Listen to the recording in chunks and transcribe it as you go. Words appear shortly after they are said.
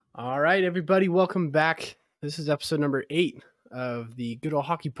All right, everybody, welcome back. This is episode number 8 of the Good Old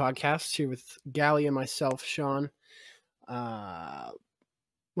Hockey Podcast here with Gally and myself, Sean. Hope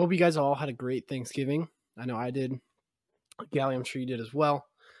you guys all had a great Thanksgiving. I know I did. Gally, I'm sure you did as well.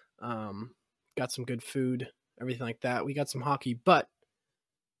 Got some good food, everything like that. We got some hockey, but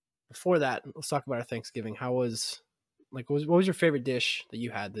before that, let's talk about our Thanksgiving. What was your favorite dish that you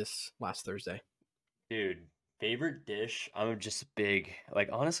had this last Thursday? Dude, favorite dish? I'm just big.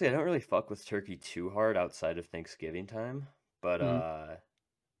 Honestly, I don't really fuck with turkey too hard outside of Thanksgiving time. But Mhm.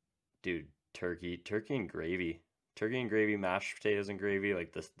 dude, turkey and gravy. Turkey and gravy, mashed potatoes and gravy,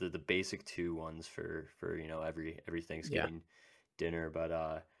 like the basic two ones for every Yeah. Thanksgiving dinner. But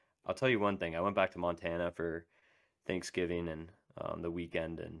I'll tell you one thing. I went back to Montana for Thanksgiving and the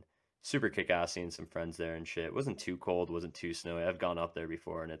weekend and super kick-ass seeing some friends there and shit. It wasn't too cold, wasn't too snowy. I've gone up there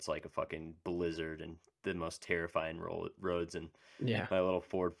before and it's like a fucking blizzard and the most terrifying roads and Yeah. my little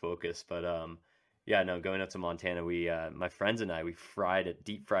Ford Focus. But yeah, no, going up to Montana, we my friends and I we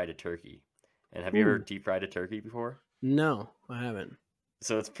deep fried a turkey. And have you ever Ooh, deep fried a turkey before? no, I haven't.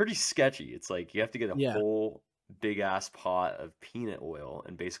 So it's pretty sketchy. It's like you have to get a Yeah. whole big ass pot of peanut oil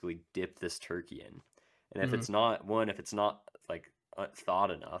and basically dip this turkey in. And Mhm. if it's not like thawed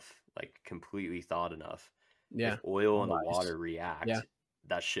enough, like completely thawed enough, if Yeah. oil and the Wise. water Yeah. react,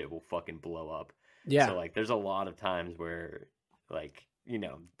 that shit will fucking blow up. So Yeah. like there's a lot of times where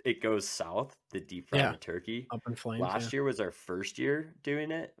it goes south, the deep frying Yeah. a turkey. Up in flames. Yeah. Last year was our first year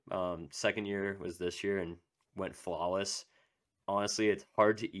doing it. Second year was this year and went flawless. Honestly, it's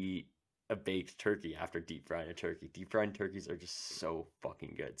hard to eat a baked turkey after deep frying a turkey. Deep fried turkeys are just so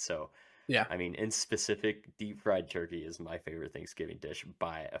fucking good. So, Yeah. I mean, in specific, deep fried turkey is my favorite Thanksgiving dish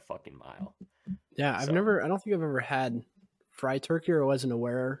by a fucking mile. Yeah. So, I don't think I've ever had fried turkey or wasn't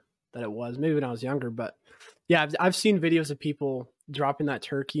aware that it was. Maybe when I was younger, but yeah, I've seen videos of people dropping that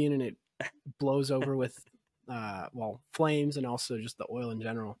turkey in and it blows over with, flames and also just the oil in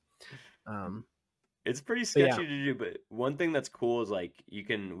general. Um, it's pretty but yeah. sketchy to do, but one thing that's cool is like you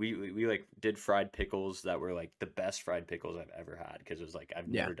can we like did fried pickles that were like the best fried pickles I've ever had because it was like I've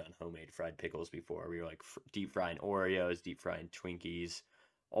Yeah. never done homemade fried pickles before. We were like deep frying Oreos, deep frying Twinkies,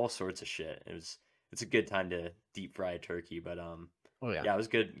 all sorts of shit. It's a good time to deep fry a turkey, but Oh, yeah. yeah, it was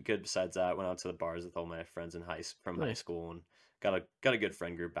good besides that. Went out to the bars with all my friends from high Nice. school and got a good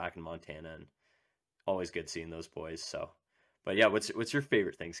friend group back in Montana and always good seeing those boys. So, but yeah, what's your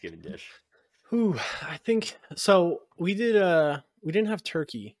favorite Thanksgiving dish? Whew, I think so. We didn't have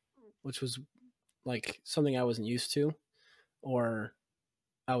turkey, which was like something I wasn't used to, or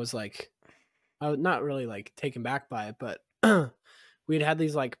I was like, I was not really like taken back by it, but we had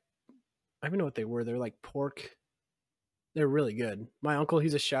these like, I don't even know what they were. They're like pork. They're really good. My uncle,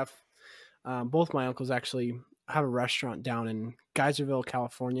 he's a chef. Both my uncles actually have a restaurant down in Geyserville,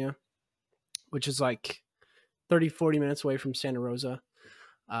 California, which is like 30, 40 minutes away from Santa Rosa.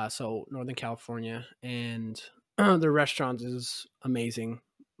 So Northern California, and their restaurant is amazing.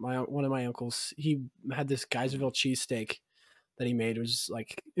 One of my uncles, he had this Geyserville cheesesteak that he made. It was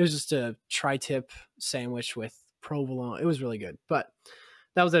just a tri-tip sandwich with provolone. It was really good. But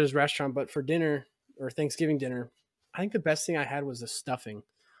that was at his restaurant. But for dinner or Thanksgiving dinner, I think the best thing I had was the stuffing.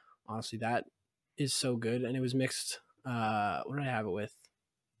 Honestly, that is so good, and it was mixed. What did I have it with?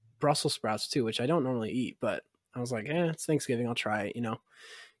 Brussels sprouts too, which I don't normally eat, but I was like, it's Thanksgiving, I'll try it.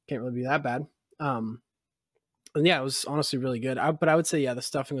 Can't really be that bad. Um, and yeah, it was honestly really good. But I would say, yeah, the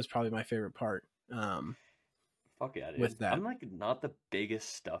stuffing was probably my favorite part. Fuck yeah, With dude. that, I'm like not the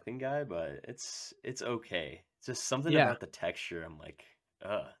biggest stuffing guy, but it's okay. It's just something yeah, about the texture. I'm like,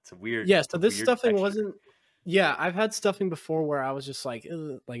 yeah. it's So a this weird stuffing texture. wasn't. Yeah, I've had stuffing before where I was just like,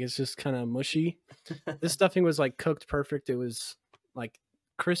 ugh, like it's just kind of mushy. This stuffing was like cooked perfect. It was like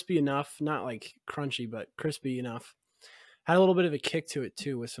crispy enough, not like crunchy, but crispy enough. Had a little bit of a kick to it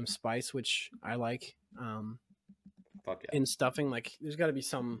too, with some spice, which I like. Fuck yeah. In stuffing, like there's got to be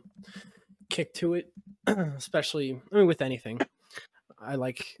some kick to it, especially I mean with anything. I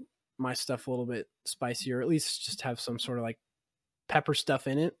like my stuff a little bit spicier, or at least just have some sort of like pepper stuff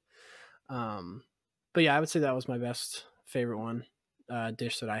in it. Um, but yeah, I would say that was my best favorite one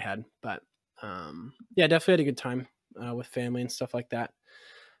dish that I had. But yeah, definitely had a good time with family and stuff like that.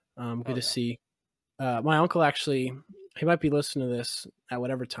 Good Hell to yeah. see. My uncle actually, he might be listening to this at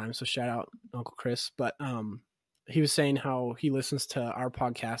whatever time, so shout out Uncle Chris. But he was saying how he listens to our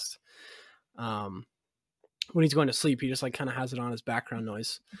podcast um, when he's going to sleep. He just like kind of has it on as background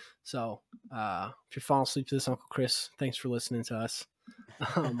noise. So if you're falling asleep to this, Uncle Chris, thanks for listening to us.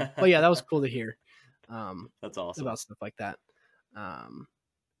 But yeah, that was cool to hear That's awesome. about stuff like that. Um,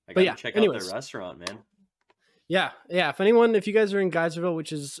 I but got to yeah, check out their anyways, restaurant, man. Yeah, yeah. If you guys are in Geyserville,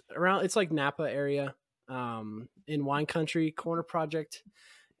 which is around, it's like Napa area, in wine country, Corner Project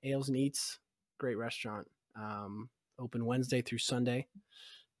Ales and Eats, great restaurant. Open Wednesday through Sunday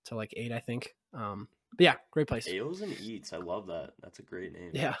till like 8, I think. But yeah, great place. Ales and Eats. I love that. That's a great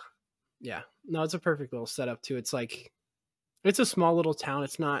name. Yeah, yeah. No, it's a perfect little setup too. It's like it's a small little town.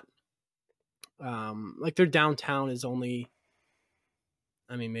 It's not like their downtown is only,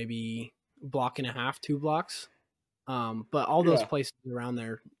 I mean, maybe a block and a half, 2 blocks. But all those Yeah. places around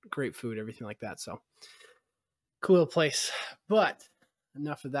there, great food, everything like that. So cool little place. But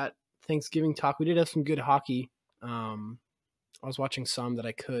enough of that Thanksgiving talk. We did have some good hockey. I was watching some that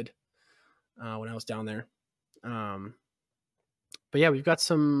I could when I was down there. But yeah, we've got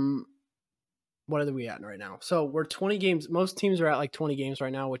some. What are we at right now? So we're 20 games. Most teams are at like 20 games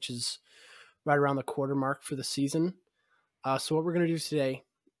right now, which is right around the quarter mark for the season. So what we're going to do today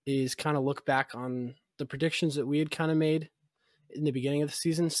is kind of look back on the predictions that we had kind of made in the beginning of the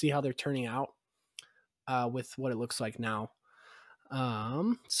season, see how they're turning out with what it looks like now.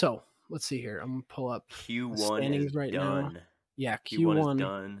 So let's see here. I'm going to pull up Q1 standings is right done. now. Yeah, Q1 is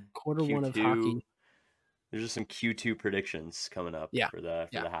done. quarter Q2, one of hockey. There's just some Q2 predictions coming up Yeah, for the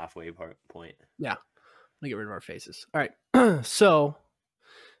yeah. halfway point. Yeah. Let me get rid of our faces. All right. So,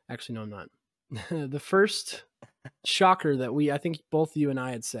 actually, no, I'm not. The first shocker that I think both you and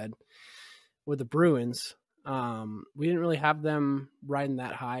I had said with the Bruins, we didn't really have them riding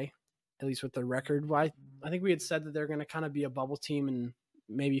that high, at least with the record. I think we had said that they're going to kind of be a bubble team and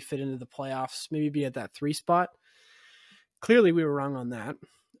maybe fit into the playoffs, maybe be at that 3 spot. Clearly, we were wrong on that.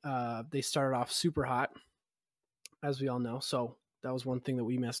 They started off super hot, as we all know. So that was one thing that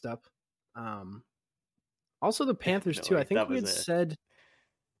we messed up. Also, the Panthers too. I think we had said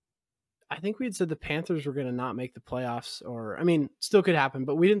the Panthers were going to not make the playoffs, or I mean, still could happen,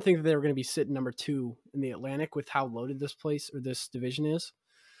 but we didn't think that they were going to be sitting number 2 in the Atlantic with how loaded this place or this division is.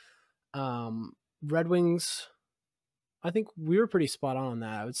 Red Wings, I think we were pretty spot on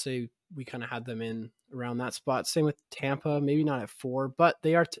that. I would say we kind of had them in around that spot. Same with Tampa, maybe not at 4, but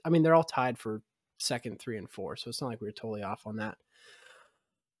they are. I mean, they're all tied for 2nd, 3, and 4, so it's not like we were totally off on that.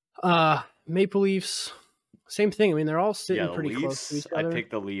 Maple Leafs, same thing. I mean, they're all sitting pretty close to each other. I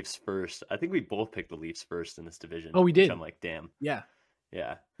picked the Leafs first. I think we both picked the Leafs first in this division. Oh, we did. I'm like, damn. Yeah.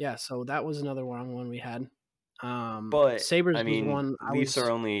 Yeah. Yeah. So that was another wrong one we had. But Sabres, I mean, was one. Leafs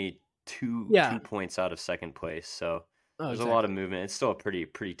are only two points out of second place, so there's a lot of movement. It's still a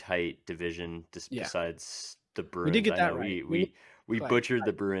pretty tight division. Besides the Bruins, we did get that right. We butchered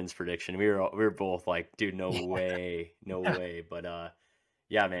the Bruins prediction. We were both like, dude, no way, no way. But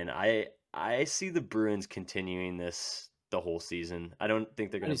yeah, man, I see the Bruins continuing this the whole season. I don't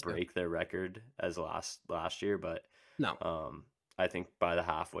think they're going to break their record as last year, but no. I think by the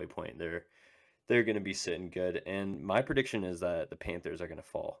halfway point they're going to be sitting good. And my prediction is that the Panthers are going to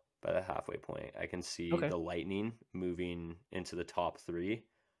fall by the halfway point. I can see the Lightning moving into the top 3.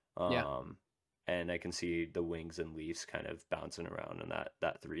 And I can see the Wings and Leafs kind of bouncing around in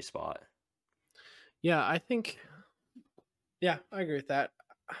that 3 spot. Yeah, I think. Yeah, I agree with that.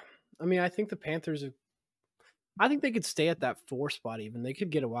 I mean, I think the Panthers I think they could stay at that 4 spot even. They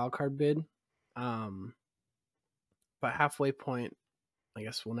could get a wild card bid. But halfway point, I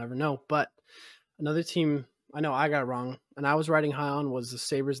guess we'll never know. But another team I know I got wrong, and I was riding high on, was the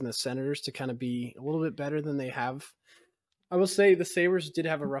Sabres and the Senators to kind of be a little bit better than they have. I will say the Sabres did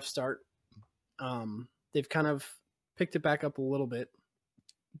have a rough start. They've kind of picked it back up a little bit.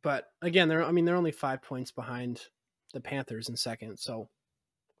 But again, they're only 5 points behind the Panthers in second, so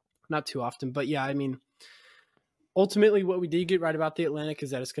not too often. But yeah, I mean, ultimately what we did get right about the Atlantic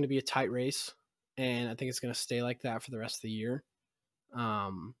is that it's going to be a tight race, and I think it's going to stay like that for the rest of the year.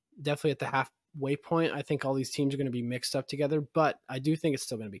 Definitely at the halfway point, I think all these teams are going to be mixed up together, but I do think it's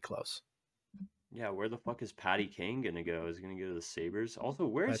still going to be close. Yeah, where the fuck is Patty Kane going to go? Is he going to go to the Sabres? Also,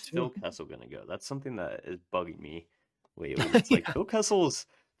 where is Phil Kessel going to go? That's something that is bugging me lately. It's like Phil Kessel's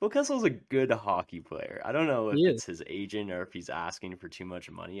a good hockey player. I don't know if it's his agent or if he's asking for too much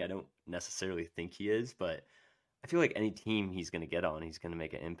money. I don't necessarily think he is, but I feel like any team he's going to get on, he's going to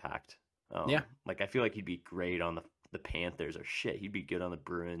make an impact. Like I feel like he'd be great on the Panthers, or shit, he'd be good on the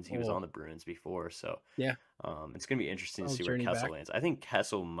Bruins. He was on the Bruins before, so yeah. It's going to be interesting to see where Kessel lands. I think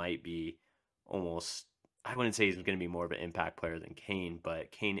Kessel might be almost, I wouldn't say he's going to be more of an impact player than Kane,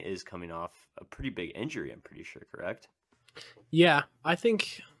 but Kane is coming off a pretty big injury, I'm pretty sure, correct? Yeah, I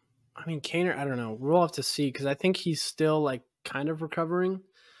mean, Kane, I don't know. We'll have to see, because I think he's still like kind of recovering.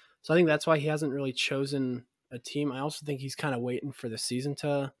 So I think that's why he hasn't really chosen a team. I also think he's kind of waiting for the season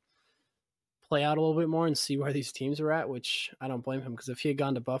to play out a little bit more and see where these teams are at, which I don't blame him, because if he had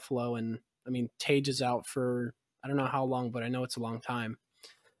gone to Buffalo, and I mean, Tage is out for I don't know how long, but I know it's a long time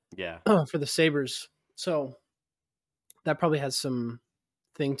Yeah. for the Sabres. So that probably has some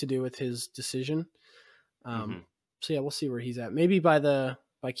thing to do with his decision. Hmm. So yeah, we'll see where he's at. Maybe by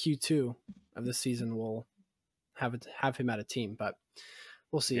Q2 of this season, we'll have him at a team, but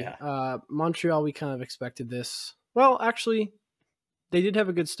we'll see. Yeah. Montreal, we kind of expected this. Well, actually, they did have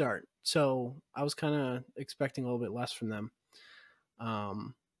a good start, so I was kind of expecting a little bit less from them.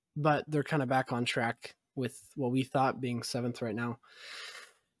 But they're kind of back on track with what we thought being seventh right now.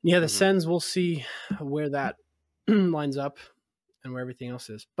 Yeah, the Hmm. Sens, we'll see where that lines up and where everything else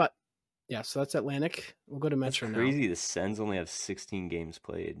is. But yeah, so that's Atlantic. We'll go to That's Metro now. crazy. The Sens only have 16 games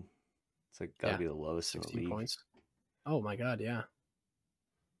played. It's like got to Yeah, be the lowest in the 16 league. points. Oh my God, yeah.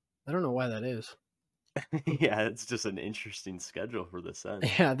 I don't know why that is. Yeah, it's just an interesting schedule for the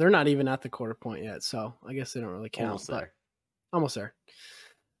Sens. Yeah, they're not even at the quarter point yet, so I guess they don't really count, Almost but there. almost there.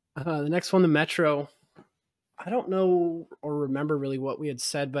 The next one, the Metro. I don't know or remember really what we had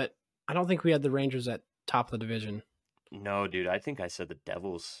said, but I don't think we had the Rangers at top of the division. No, dude, I think I said the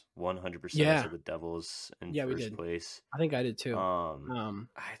Devils. 100% I Yeah, said the Devils in yeah, we first did. place. I think I did too. Um, Um,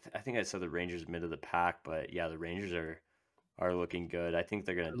 I think I said the Rangers mid of the pack, but yeah, the Rangers are looking good. I think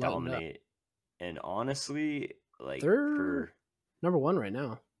they're gonna they're lightened up. dominate. And honestly, like They're for number one right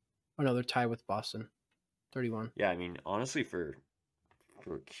now. Oh no, they're tied with Boston, 31. yeah, I mean honestly for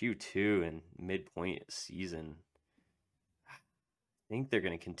Q2 and midpoint season, I think they're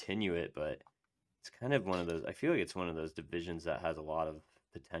gonna continue it, but it's kind of one of those. I feel like it's one of those divisions that has a lot of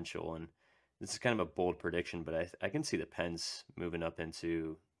potential, and this is kind of a bold prediction, but I can see the Pens moving up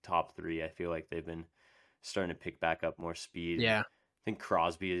into top three. I feel like they've been starting to pick back up more speed, and Yeah, I think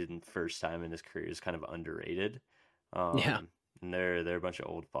Crosby in first time in his career is kind of underrated. yeah, And they're a bunch of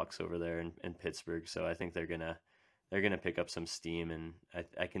old fucks over there in Pittsburgh, so I think they're gonna pick up some steam, and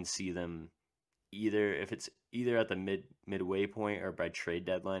I can see them either if it's either at the midway point or by trade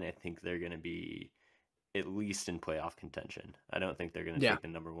deadline. I think they're gonna be at least in playoff contention. I don't think they're gonna yeah, take the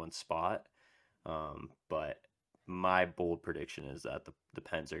number one spot, but my bold prediction is that the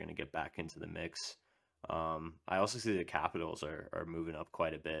Pens are gonna get back into the mix. I also see the Capitals are moving up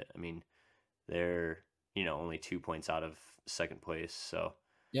quite a bit. I mean, they're only 2 points out of second place, so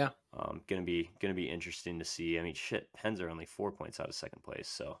yeah, gonna be interesting to see. I mean, shit, Pens are only 4 points out of second place,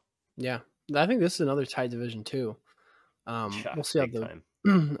 so yeah. I think this is another tied division too. yeah, We'll see how big the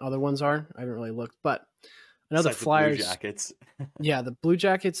time. other ones are. I haven't really looked, but I know the Besides the Blue Flyers. Jackets. Yeah, the Blue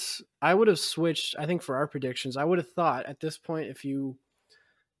Jackets. I would have switched. I think for our predictions, I would have thought at this point, if you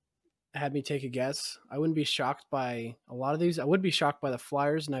had me take a guess, I wouldn't be shocked by a lot of these. I would be shocked by the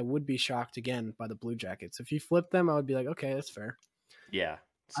Flyers, and I would be shocked again by the Blue Jackets. If you flip them, I would be like, okay, that's fair. Yeah,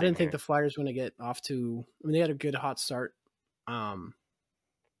 I same didn't think here. the Flyers were going to get off to. I mean, they had a good hot start. Um,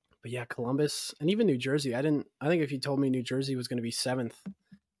 but yeah, Columbus and even New Jersey. I didn't. I think if you told me New Jersey was going to be seventh,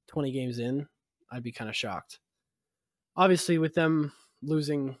 20 games in, I'd be kind of shocked. Obviously, with them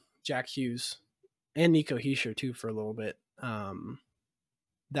losing Jack Hughes and Nico Hischier too for a little bit,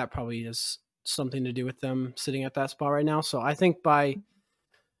 that probably has something to do with them sitting at that spot right now. So I think by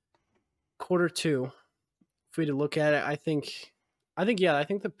quarter two, if we had to look at it, I think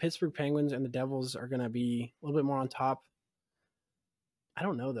the Pittsburgh Penguins and the Devils are going to be a little bit more on top. I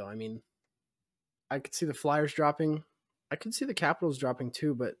don't know though. I mean, I could see the Flyers dropping. I could see the Capitals dropping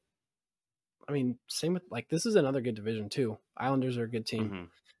too, but I mean, same with like this is another good division too. Islanders are a good team, Hmm.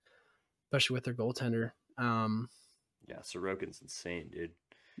 especially with their goaltender. Yeah, Sorokin's insane, dude.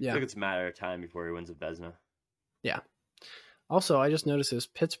 I feel Yeah, like it's a matter of time before he wins a Vezina. yeah. Also, I just noticed this: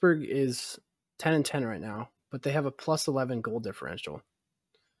 Pittsburgh is 10-10 right now, but they have a plus 11 goal differential,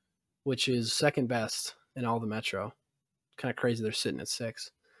 which is second best in all the Metro. Kind of crazy they're sitting at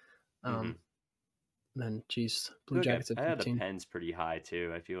 6. Hmm. And then, geez, I Blue feel like Jackets at I had the 15. Pens pretty high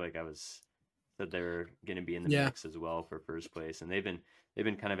too. I feel like I was that they were going to be in the Yeah, mix as well for first place, and they've been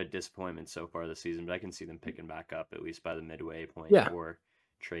kind of a disappointment so far this season. But I can see them picking back up at least by the midway point yeah. or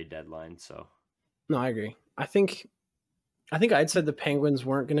trade deadline. So No, I agree. I think I'd said the Penguins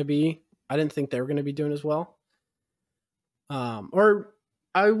weren't going to be. I didn't think they were going to be doing as well. Or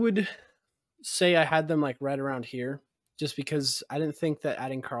I would say I had them like right around here, just because I didn't think that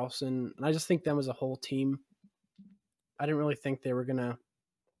adding Carlson, and I just think them as a whole team. I didn't really think they were going to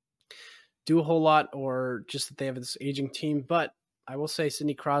do a whole lot, or just that they have this aging team. But I will say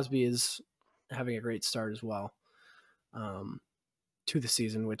Sidney Crosby is having a great start as well to the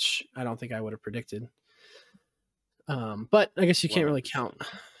season, which I don't think I would have predicted. But I guess you can't really count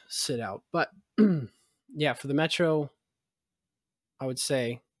 100%. sit out. But yeah, for the Metro, I would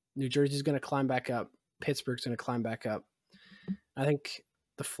say New Jersey's going to climb back up. Pittsburgh's going to climb back up. I think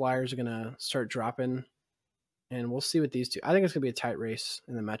the Flyers are going to start dropping, and we'll see with these two. I think it's gonna be a tight race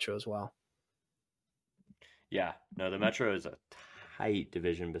in the Metro as well. Yeah, no, the Metro is a tight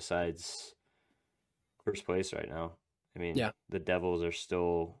division besides first place right now. I mean, Yeah, the Devils are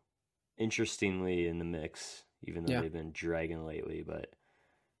still interestingly in the mix, even though yeah. they've been dragging lately. But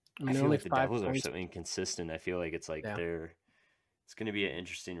I I mean, they're feel only like the 5 Devils are points. so inconsistent. I feel like it's like Yeah, it's going to be an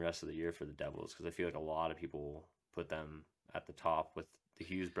interesting rest of the year for the Devils because I feel like a lot of people put them at the top with the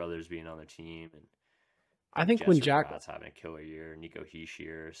Hughes brothers being on their team and I think when Jesper Jack. Bratt's having a killer year, Nico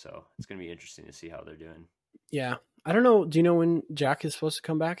Hischier. So it's going to be interesting to see how they're doing. Yeah, I don't know. Do you know when Jack is supposed to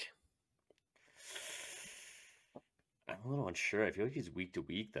come back? I'm a little unsure. I feel like he's week to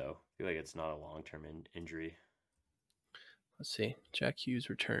week though. I feel like it's not a long term injury. Let's see. Jack Hughes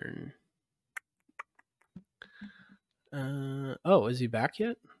return. Is he back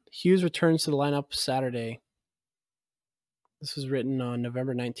yet? Hughes returns to the lineup Saturday. This was written on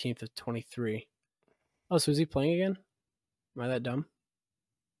November 19th of 23. Oh, so is he playing again? Am I that dumb?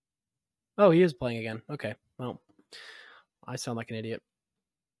 Oh, he is playing again. Okay. Well, I sound like an idiot.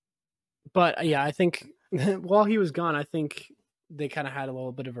 But yeah, I think while he was gone, I think they kind of had a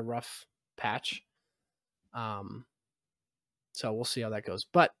little bit of a rough patch. So we'll see how that goes.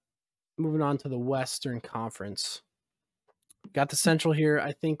 But moving on to the Western Conference. Got the Central here.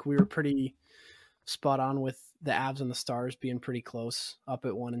 I think we were pretty spot on with the Avs and the Stars being pretty close, up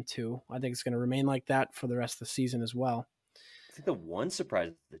at 1 and 2. I think it's going to remain like that for the rest of the season as well. I think the one surprise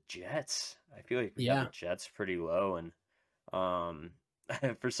is the Jets. I feel like we got Yeah. the Jets pretty low, and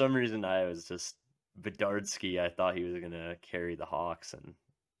for some reason I was just Bedardsky. I thought he was gonna carry the Hawks, and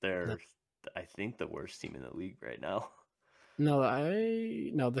they're I think the worst team in the league right now. No,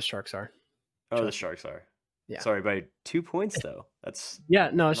 the Sharks are. Oh, the Sharks are. Yeah. Sorry, by 2 points though. That's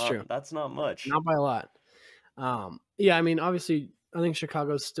it's true. That's not much. Not by a lot. Yeah, I mean, obviously, I think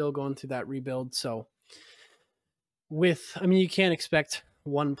Chicago's still going through that rebuild. So, you can't expect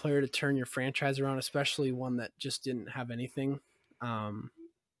one player to turn your franchise around, especially one that just didn't have anything.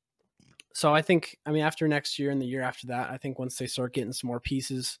 So I think, after next year and the year after that, I think once they start getting some more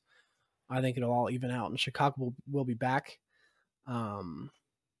pieces, I think it'll all even out, and Chicago will be back.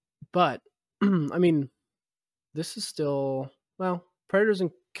 But this is still Predators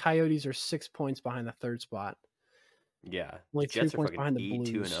and Coyotes are 6 points behind the third spot. Yeah, Only the Jets 3 points are behind fucking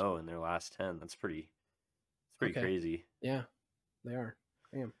the Blues. 8-2-0 in their last 10. That's pretty crazy. Yeah, they are.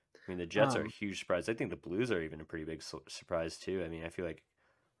 Damn. I mean, the Jets are a huge surprise. I think the Blues are even a pretty big surprise too. I mean, I feel like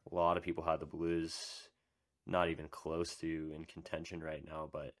a lot of people had the Blues not even close to in contention right now,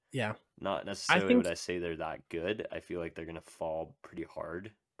 but yeah, not necessarily would I say they're that good. I feel like they're going to fall pretty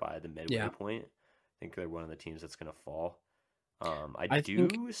hard by the midway point. I think they're one of the teams that's going to fall. I do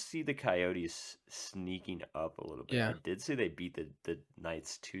see the Coyotes sneaking up a little bit. Yeah. I did see they beat the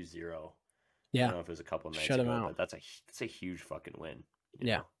Knights 2-0. Yeah. I don't know if it was a couple of nights ago, but that's a huge fucking win.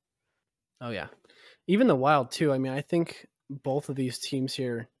 Yeah. Know? Oh yeah. Even the Wild too. I think both of these teams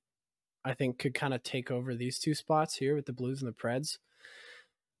here, I think could kind of take over these two spots here with the Blues and the Preds.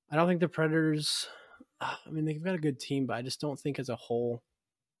 I don't think the Predators, they've got a good team, but I just don't think as a whole,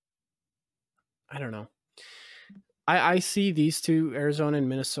 I don't know. I see these two, Arizona and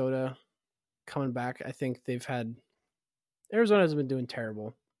Minnesota, coming back. I think Arizona hasn't been doing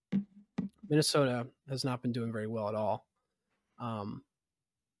terrible. Minnesota has not been doing very well at all.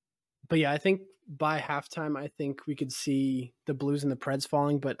 But yeah, I think by halftime, I think we could see the Blues and the Preds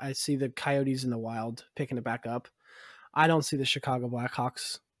falling, but I see the Coyotes and the Wild picking it back up. I don't see the Chicago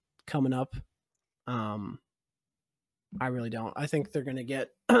Blackhawks coming up. I really don't. I think they're going to get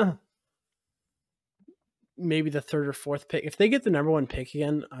maybe the third or fourth pick. If they get the number one pick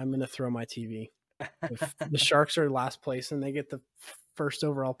again, I'm going to throw my TV. If the Sharks are last place and they get the first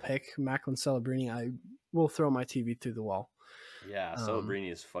overall pick, Macklin Celebrini, I will throw my TV through the wall. Yeah,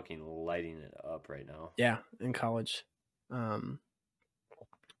 Celebrini is fucking lighting it up right now. Yeah, in college.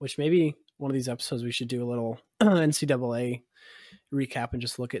 Which maybe one of these episodes we should do a little NCAA recap and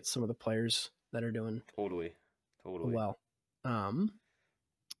just look at some of the players that are doing totally well.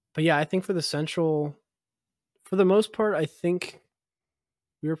 But yeah, I think for the Central, for the most part, I think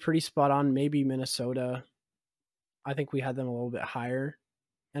we were pretty spot on. Maybe Minnesota, I think we had them a little bit higher.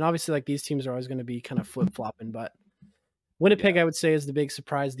 And obviously, these teams are always going to be kind of flip-flopping, but Winnipeg, I would say, is the big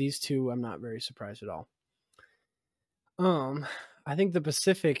surprise. These two, I'm not very surprised at all. I think the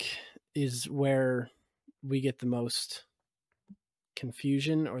Pacific is where we get the most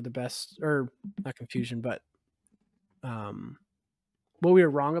confusion, or the best, or not confusion, but what we were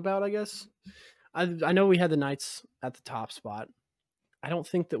wrong about, I guess. I know we had the Knights at the top spot. I don't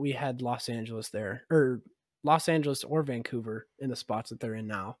think that we had Los Angeles there, or Vancouver in the spots that they're in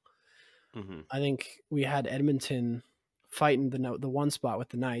now. Hmm. I think we had Edmonton fighting the one spot with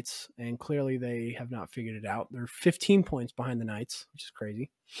the Knights, and clearly they have not figured it out. They're 15 points behind the Knights, which is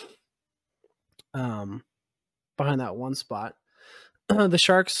crazy. Um, behind that one spot, the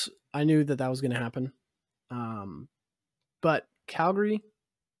Sharks. I knew that was going to happen. Um, but Calgary,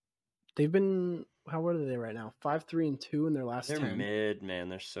 they've been how are they right now? 5-3-2 in their last They're 10. mid, man.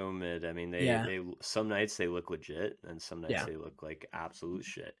 They're so mid. I mean, Yeah, they some nights they look legit, and some nights yeah, they look like absolute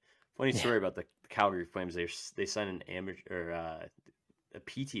shit. Funny yeah. story about the Calgary Flames. They signed an amateur or a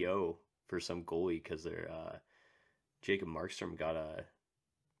PTO for some goalie because their Jacob Markstrom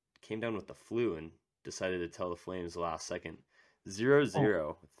came down with the flu and decided to tell the Flames the last second 0-0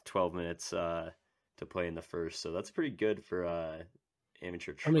 Oh, with 12 minutes to play in the first. So that's pretty good for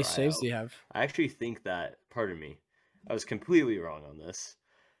amateur how many saves do tryout. you have? I actually think that, pardon me, I was completely wrong on this.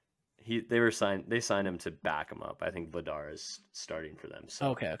 They signed him to back him up. I think Vladar is starting for them. So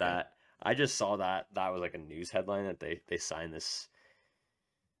Okay, okay. that I just saw that was like a news headline that they signed this,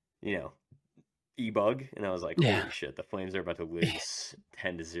 you know, e-bug, and I was like, Yeah, holy shit, the Flames are about to lose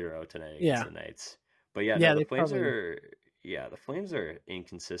 10-0 tonight against yeah, the Knights. But yeah, no, yeah. They probably the Flames are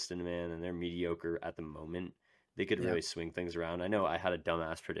inconsistent, man, and they're mediocre at the moment. They could yeah. really swing things around. I know I had a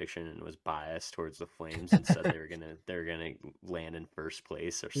dumbass prediction and was biased towards the Flames and said they were gonna land in first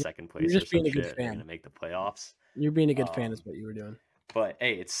place or second You're place or just some being a good shit. They're fan. gonna make the playoffs. You're being a good fan is Um, what you were doing. but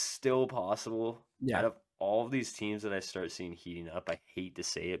hey, it's still possible. Yeah, Out of all of these teams that I start seeing heating up, I hate to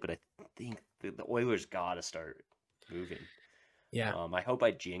say it, but I think the Oilers got to start moving. yeah, I hope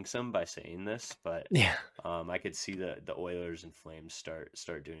I jinx them by saying this, but yeah. I could see the Oilers and Flames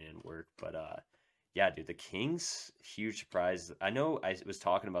start doing it in work. But yeah, dude, the Kings, huge surprise. I know I was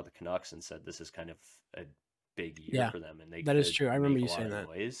talking about the Canucks and said this is kind of a big year Yeah, for them, and they that is could true. I remember make a you lot saying of that.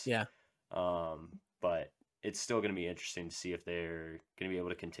 noise. Yeah, But it's still going to be interesting to see if they're going to be able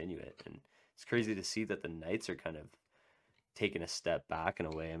to continue it. And it's crazy to see that the Knights are kind of taking a step back in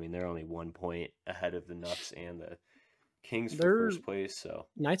a way. I mean, they're only 1 point ahead of the Nucks and the Kings for their first place. So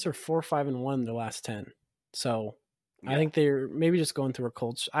Knights are 4-5-1 in their last 10. So I yeah, think they're maybe just going through a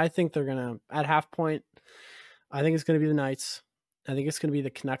cold. I think they're gonna at half point. I think it's gonna be the Knights. I think it's gonna be the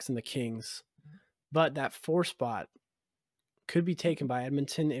Canucks and the Kings. But that 4 spot could be taken by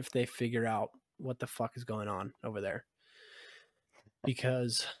Edmonton if they figure out what the fuck is going on over there.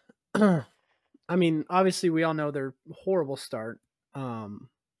 Because I mean, obviously we all know they're horrible start. Um,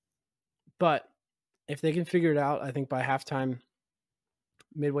 but if they can figure it out, I think by halftime,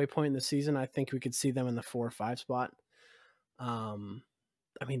 midway point in the season, I think we could see them in the 4 or 5 spot. Um,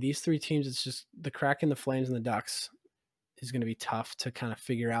 I mean, these 3 teams, it's just the Kraken, the Flames, and the Ducks is going to be tough to kind of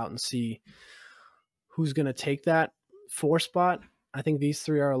figure out and see who's going to take that 4 spot. I think these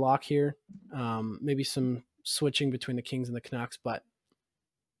 3 are a lock here. Maybe some switching between the Kings and the Canucks, but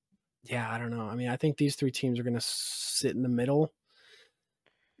yeah, I don't know. I mean, I think these 3 teams are going to sit in the middle.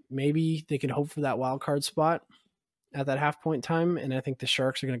 Maybe they can hope for that wild card spot at that half point time, and I think the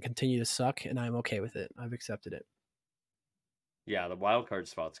Sharks are going to continue to suck, and I'm okay with it. I've accepted it. yeah, the wild card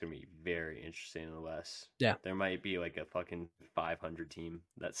spot's going to be very interesting in the West. Yeah, There might be like a fucking 500 team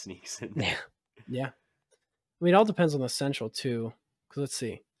that sneaks in yeah, there. yeah. I mean, it all depends on the Central too. Because let's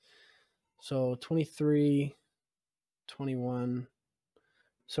see. So 23, 21.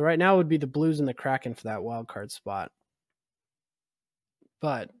 So right now would be the Blues and the Kraken for that wild card spot.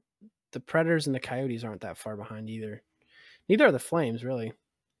 But the Predators and the Coyotes aren't that far behind either. Neither are the Flames, really.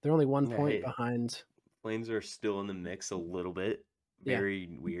 They're only 1 point Yeah, hey, behind. Flames are still in the mix a little bit, Yeah,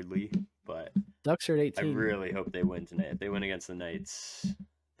 very weirdly, but Ducks are at I 18. really hope they win tonight. If they win against the Knights,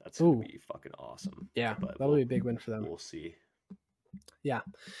 that's gonna Ooh, be fucking awesome. yeah, But that'll be a big win for them. we'll see. Yeah,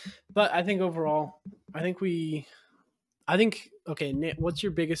 but I think overall, I think okay. Nick, what's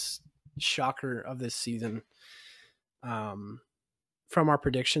your biggest shocker of this season? From our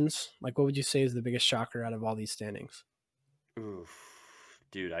predictions, like what would you say is the biggest shocker out of all these standings? Oof.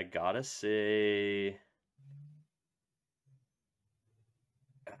 Dude, I gotta say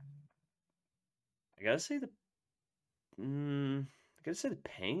I gotta say the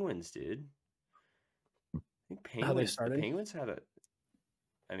Penguins, dude. I think How they The started? Penguins had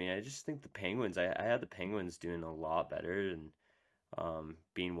I mean, I just think the Penguins, I had the Penguins doing a lot better and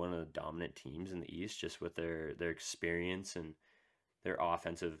being one of the dominant teams in the East just with their experience and their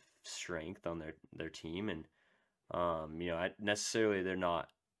offensive strength on their team. And, necessarily they're not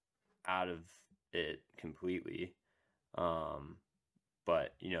out of it completely. Um,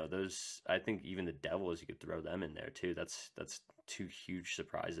 but those I think even the Devils you could throw them in there too. That's two huge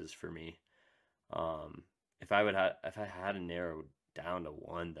surprises for me. Um, if I had to narrow down to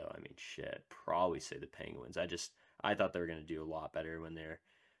one though, I mean shit, I'd probably say the Penguins. I thought they were gonna do a lot better when they're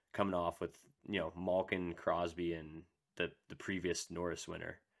coming off with Malkin, Crosby, and the previous Norris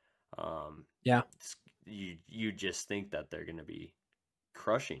winner. Yeah. You just think that they're going to be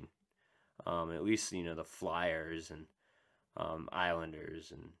crushing. At least the Flyers and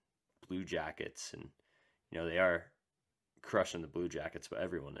Islanders and Blue Jackets, and they are crushing the Blue Jackets, but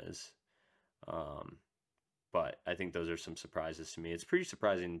everyone is. But I think those are some surprises to me. It's pretty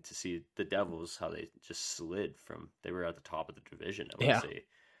surprising to see the Devils, how they just slid from, they were at the top of the division, I would say,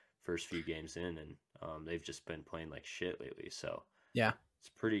 first few games in, and they've just been playing like shit lately. So yeah,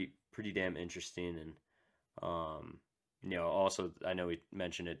 it's pretty damn interesting. And also I know we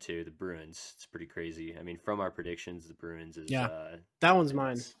mentioned it too, the Bruins. It's pretty crazy. I mean, from our predictions, the Bruins is that one's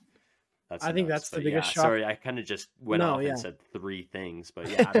mine. I think that's the biggest shock. Sorry, I kind of just went off and said 3 things,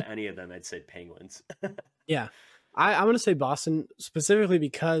 but out of any of them, I'd say Penguins. Yeah, I'm going to say Boston, specifically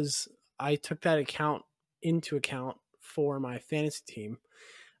because I took that into account for my fantasy team.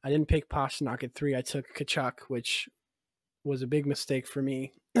 I didn't pick Pastrnak at 3. I took Tkachuk, which was a big mistake for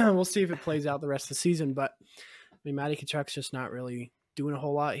me. We'll see if it plays out the rest of the season, but I mean, Matty Tkachuk's just not really doing a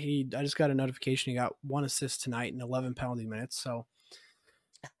whole lot. I just got a notification he got 1 assist tonight in 11 penalty minutes, so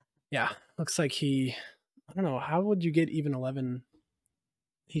yeah, looks like I don't know, how would you get even 11?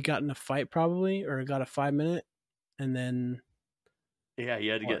 He got in a fight probably, or got a 5-minute, and then... Yeah, he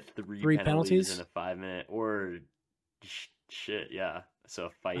had to get 3 penalties in a 5-minute, or shit, yeah. So a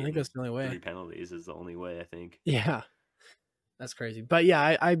fight, I think that's the only way. 3 penalties is the only way, I think. Yeah, that's crazy. But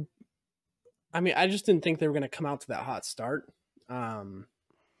yeah, I mean, I just didn't think they were going to come out to that hot start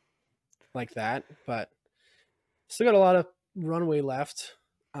like that, but still got a lot of runway left.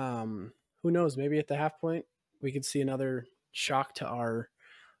 Who knows? Maybe at the half point we could see another shock to our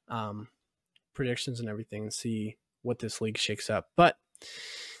predictions and everything, and see what this league shakes up. But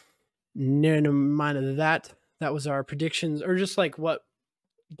never mind of that. That was our predictions, or just like what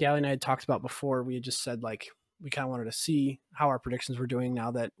Gally and I had talked about before. We had just said like we kind of wanted to see how our predictions were doing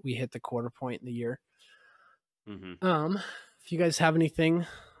now that we hit the quarter point in the year. Mm-hmm. If you guys have anything,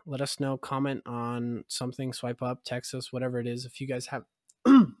 let us know. Comment on something, swipe up, text us, whatever it is. If you guys have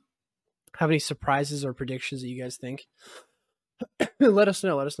any surprises or predictions that you guys think, let us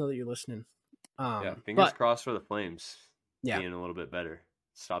know. Let us know that you're listening. Fingers crossed for the Flames. Yeah, being a little bit better.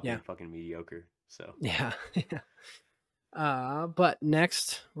 Stop being fucking mediocre. So yeah. But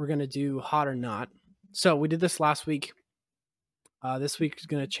next we're gonna do hot or not. So we did this last week. This week is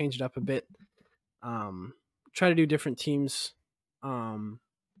gonna change it up a bit. Try to do different teams. And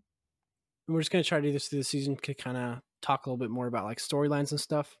we're just gonna try to do this through the season to kind of talk a little bit more about like storylines and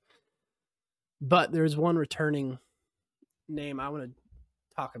stuff. But there's one returning name I want to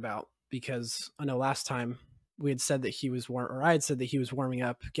talk about, because I know last time we had said that he was I had said that he was warming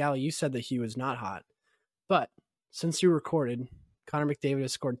up. Gally, you said that he was not hot. But since you recorded, Connor McDavid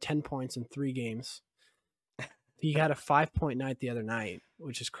has scored 10 points in 3 games. He had a 5-point night the other night,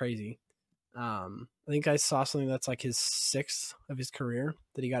 which is crazy. I think I saw something that's like his 6th of his career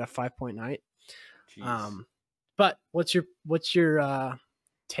that he got a 5-point night. Jeez. But what's your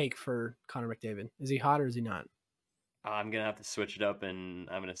take for Connor McDavid? Is he hot or is he not? I'm gonna have to switch it up, and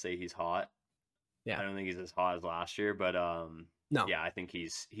I'm gonna say he's hot. Yeah, I don't think he's as hot as last year, but no. Yeah, I think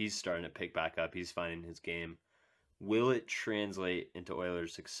he's starting to pick back up. He's finding his game. Will it translate into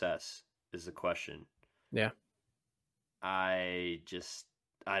Oilers' success is the question. Yeah. I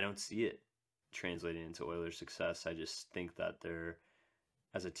don't see it translating into Oilers' success. I just think that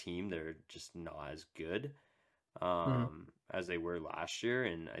as a team, they're just not as good as they were last year,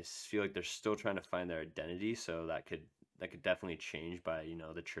 and I feel like they're still trying to find their identity. So that could definitely change by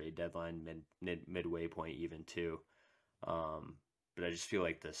the trade deadline, midway point even too. But I just feel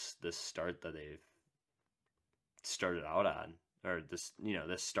like this start that they've started out on, or this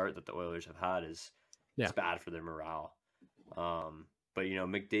start that the Oilers have had is it's bad for their morale. But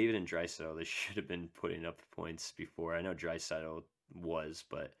McDavid and Draisaitl, they should have been putting up points before. I know Draisaitl was,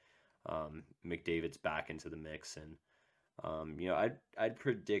 but McDavid's back into the mix, and I'd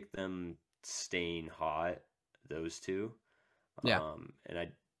predict them staying hot, those two. Yeah. And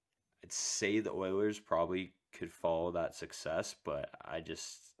I'd say the Oilers probably could follow that success, but I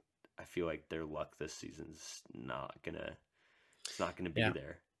feel like their luck this season's not gonna be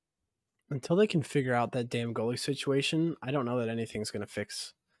there. Until they can figure out that damn goalie situation, I don't know that anything's gonna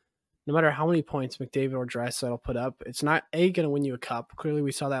fix. No matter how many points McDavid or Draisaitl put up, it's not gonna win you a cup. Clearly,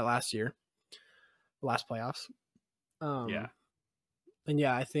 we saw that last year, last playoffs. Yeah. And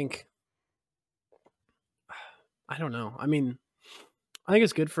yeah, I think, I don't know. I mean, I think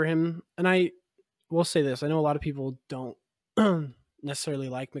it's good for him. And I will say this. I know a lot of people don't necessarily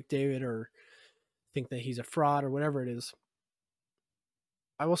like McDavid or think that he's a fraud or whatever it is.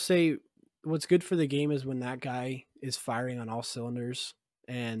 I will say what's good for the game is when that guy is firing on all cylinders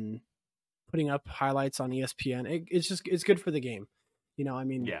and putting up highlights on ESPN. It's good for the game. I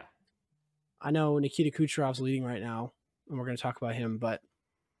mean, Yeah. I know Nikita Kucherov's leading right now, and we're going to talk about him, but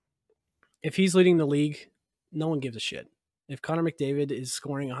if he's leading the league, no one gives a shit. If Connor McDavid is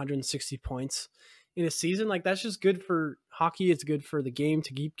scoring 160 points in a season, like that's just good for hockey. It's good for the game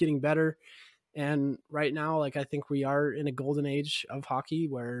to keep getting better. And right now, like I think we are in a golden age of hockey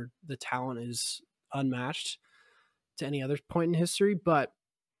where the talent is unmatched to any other point in history. But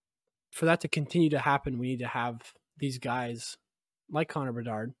for that to continue to happen, we need to have these guys like Connor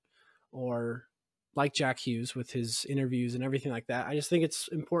Bedard or like Jack Hughes with his interviews and everything like that. I just think it's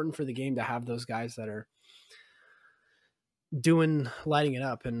important for the game to have those guys that are lighting it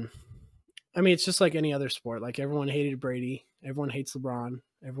up. And I mean, it's just like any other sport. Like everyone hated Brady, everyone hates LeBron,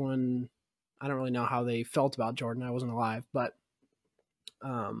 everyone. I don't really know how they felt about Jordan. I wasn't alive, but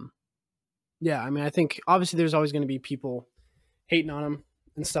yeah. I mean, I think obviously there's always going to be people hating on him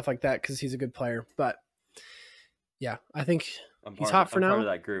and stuff like that because he's a good player. But yeah, I think he's hot for I'm now. part of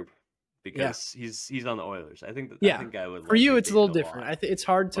that group because he's on the Oilers. I think I would for you. It's a little different. I think it's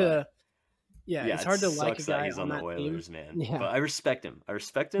hard to. Yeah, it's hard to like a guy he's on the Oilers, team. man. Yeah. But I respect him.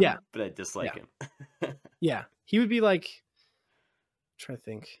 Yeah. But I dislike him. Yeah, he would be like. I'm trying to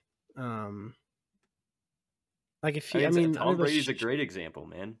think. Like if he, I mean, Tom Brady's a great example,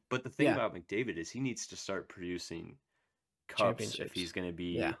 man. But the thing about McDavid is he needs to start producing cups if he's going to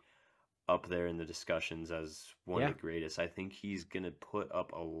be up there in the discussions as one of the greatest. I think he's going to put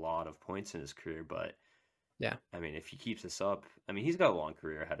up a lot of points in his career, but yeah, I mean, if he keeps this up, I mean, he's got a long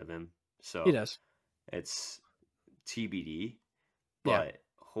career ahead of him. So he does. It's TBD, but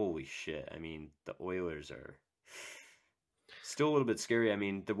holy shit. I mean, the Oilers are still a little bit scary. I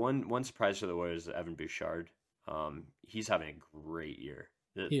mean, the one surprise for the Oilers is Evan Bouchard. He's having a great year.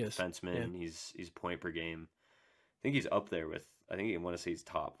 The defenseman, he's point per game. I think he's up there with. I think you want to say he's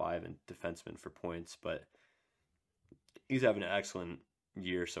top 5 in defenseman for points, but he's having an excellent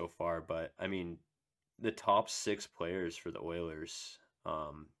year so far. But I mean, the top 6 players for the Oilers,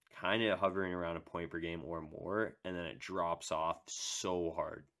 kind of hovering around a point per game or more, and then it drops off so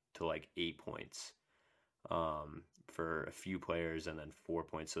hard to like 8 points for a few players, and then 4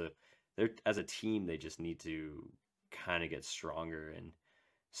 points. So they're as a team, they just need to kind of get stronger and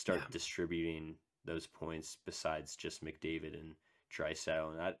start distributing those points besides just McDavid and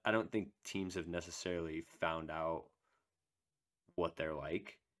Draisaitl. And I don't think teams have necessarily found out what they're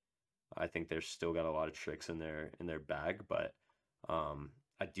like. I think they've still got a lot of tricks in their bag, but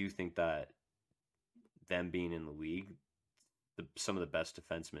I do think that them being in the league, some of the best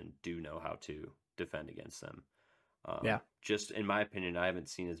defensemen do know how to defend against them. Just in my opinion, I haven't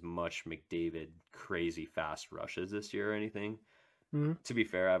seen as much McDavid crazy fast rushes this year or anything. Mm-hmm. To be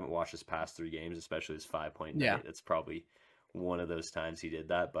fair, I haven't watched his past 3 games, especially his 5-point night. That's probably one of those times he did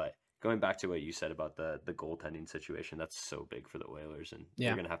that. But going back to what you said about the goaltending situation, that's so big for the Oilers, and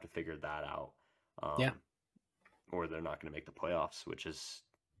they're going to have to figure that out. Or they're not going to make the playoffs,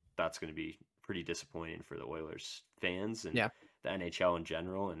 that's going to be pretty disappointing for the Oilers fans and the NHL in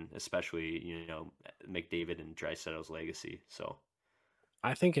general, and especially, McDavid and Draisaitl's legacy. So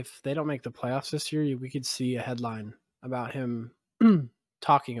I think if they don't make the playoffs this year, we could see a headline about him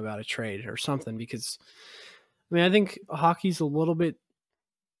talking about a trade or something, because I mean, I think hockey's a little bit,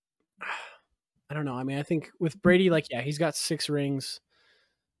 I don't know. I mean, I think with Brady, like, he's got 6 rings,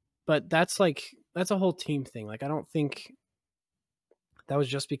 but that's a whole team thing. Like, I don't think that was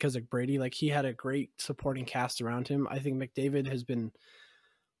just because of Brady. Like, he had a great supporting cast around him. I think McDavid has been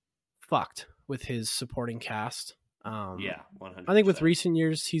fucked with his supporting cast. 100%. I think with recent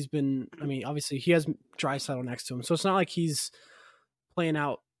years, he's been, I mean, obviously he has Draisaitl next to him, so it's not like he's playing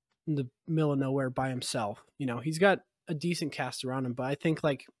out in the middle of nowhere by himself. He's got a decent cast around him, but I think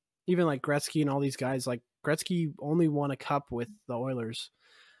even like Gretzky and all these guys, like Gretzky only won a cup with the Oilers.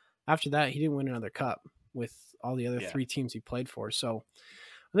 After that, he didn't win another cup with all the other 3 teams he played for. So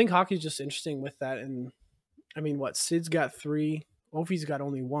I think hockey's just interesting with that. And I mean, Sid's got 3, Ophie's got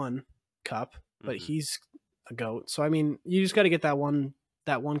only 1 cup, but he's a GOAT. So I mean, you just got to get that one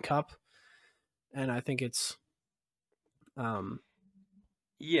cup, and I think it's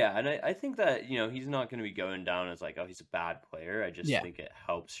and I think that he's not going to be going down as like, oh, he's a bad player. I just think it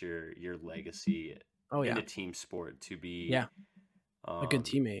helps your legacy in a team sport to be a good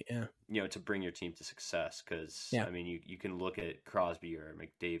teammate, to bring your team to success. Because I mean, you can look at Crosby or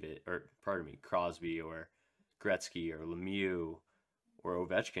McDavid, or pardon me, Crosby or Gretzky or Lemieux or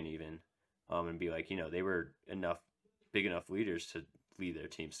Ovechkin even, and be like, they were big enough leaders to lead their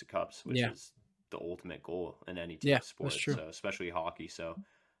teams to cups, which is the ultimate goal in any team Yeah, that's sport. true. So especially hockey. So,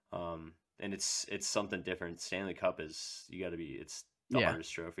 and it's something different. Stanley Cup is it's the Yeah,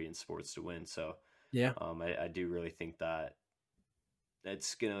 hardest trophy in sports to win. So, yeah, I do really think that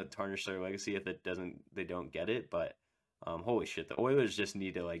it's gonna tarnish their legacy if they don't get it. But holy shit, the Oilers just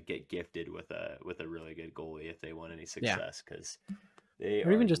need to like get gifted with a really good goalie if they want any yeah. success, because they Or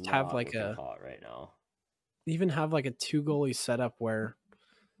are even just have not like looking a hot right now. two goalie setup where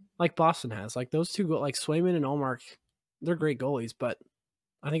like Boston has like those like Swayman and Allmark, they're great goalies, but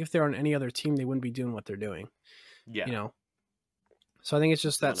I think if they're on any other team, they wouldn't be doing what they're doing. Yeah, You know, so I think it's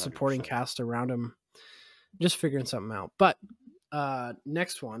just that one hundred supporting percent. cast around them, just figuring something out. But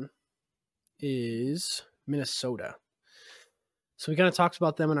next one is Minnesota. So we kind of talked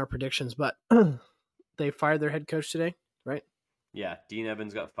about them in our predictions, but they fired their head coach today, right? Yeah, Dean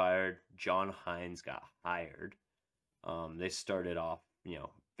Evans got fired. John Hines got hired. They started off,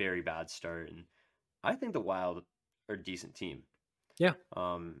 very bad start, and I think the Wild are a decent team. Yeah.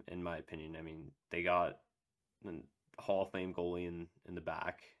 In my opinion, I mean they got a Hall of Fame goalie in the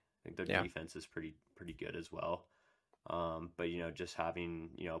back. I think their Yeah. defense is pretty good as well. But just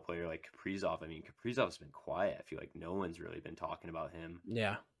having a player like Kaprizov. I mean, Kaprizov's been quiet. I feel like no one's really been talking about him.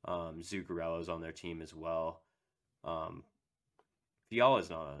 Yeah. Zuccarello's on their team as well. Fiala's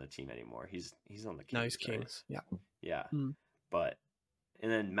not on the team anymore. He's on the Kings. No, he's right? Kings. Yeah. Yeah. Mm. But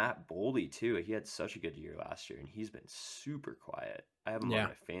and then Matt Boldy too. He had such a good year last year, and he's been super quiet. I have him on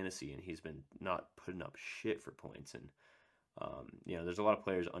my fantasy, and he's been not putting up shit for points. And there's a lot of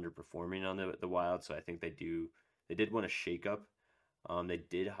players underperforming on the Wild, so I think they did want a shakeup. They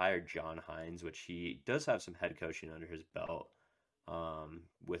did hire John Hines, which he does have some head coaching under his belt.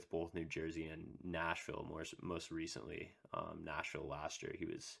 With both New Jersey and Nashville most recently. Nashville last year, he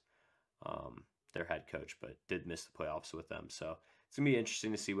was their head coach, but did miss the playoffs with them. So it's gonna be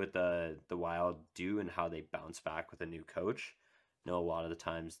interesting to see what the Wild do and how they bounce back with a new coach. I know a lot of the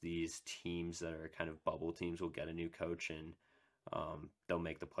times these teams that are kind of bubble teams will get a new coach and they'll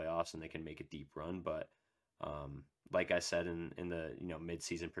make the playoffs and they can make a deep run. But like I said in the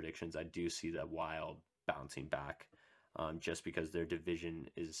mid-season predictions, I do see the Wild bouncing back. Just because their division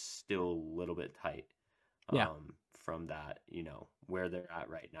is still a little bit tight from that, where they're at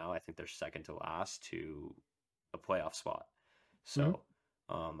right now. I think they're second to last to a playoff spot. So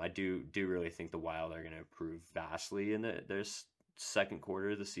I do really think the Wild are going to improve vastly in their second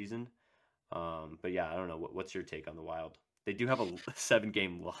quarter of the season. But yeah, I don't know. What's your take on the Wild? They do have a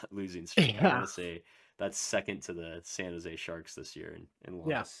 7-game losing streak. Yeah. I want to say that's second to the San Jose Sharks this year in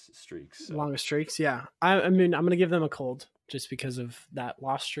longest streaks. So. Longest streaks, yeah. I mean, I'm going to give them a cold just because of that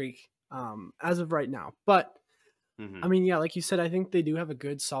lost streak as of right now. But, I mean, yeah, like you said, I think they do have a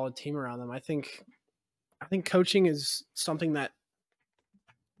good, solid team around them. I think coaching is something that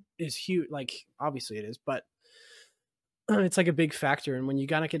is huge. Like, obviously it is, but it's like a big factor. And when you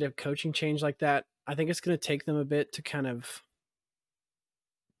got to get a coaching change like that, I think it's going to take them a bit to kind of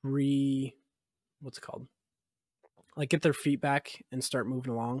what's it called? Like get their feet back and start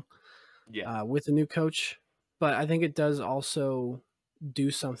moving along with a new coach. But I think it does also do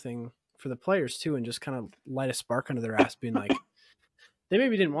something for the players too and just kind of light a spark under their ass being like, they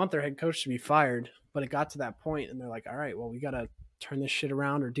maybe didn't want their head coach to be fired, but it got to that point and they're like, all right, well, we got to turn this shit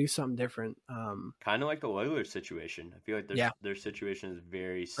around or do something different. Kind of like the Oilers situation. I feel like their situation is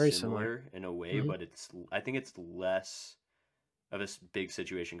very similar in a way, but I think it's less of a big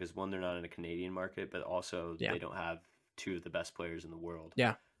situation because one, they're not in a Canadian market, but also they don't have two of the best players in the world.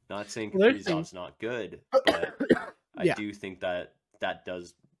 Yeah. Not saying Kaprizov's not good, but I do think that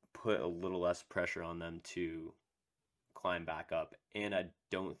does put a little less pressure on them to climb back up. And I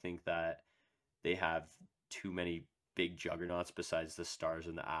don't think that they have too many big juggernauts besides the Stars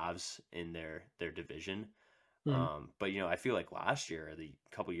and the Avs in their division. But I feel like last year or the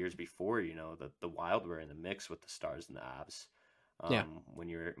couple years before, the Wild were in the mix with the Stars and the Avs. When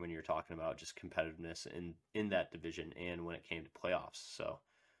you're talking about just competitiveness in that division and when it came to playoffs. So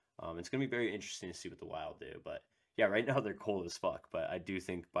it's gonna be very interesting to see what the Wild do. But yeah, right now they're cold as fuck. But I do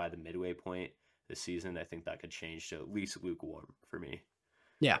think by the midway point this season, I think that could change to at least lukewarm for me.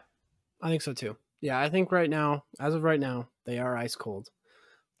 Yeah, I think so too. Yeah, I think as of right now, they are ice cold.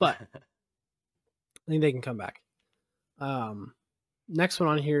 But I think they can come back. Next one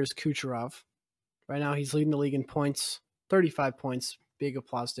on here is Kucherov. Right now, he's leading the league in points, 35 points. Big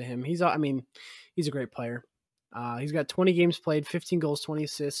applause to him. He's a great player. He's got 20 games played, 15 goals, 20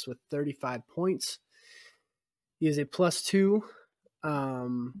 assists with 35 points. He is a +2. I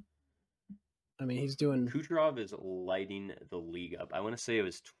mean, he's doing. Kucherov is lighting the league up. I want to say it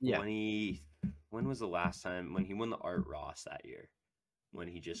was 20. When was the last time when he won the Art Ross that year? when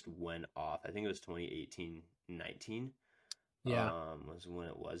he just went off. I think it was 2018-19 Yeah. was when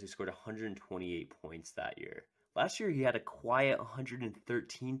it was. He scored 128 points that year. Last year he had a quiet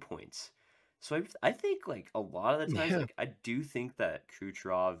 113 points. So I think like a lot of the times, Yeah. like I do think that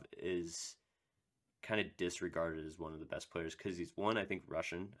Kucherov is kind of disregarded as one of the best players because he's one, I think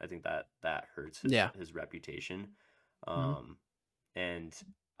Russian. I think that hurts Yeah. his reputation. Mhm. And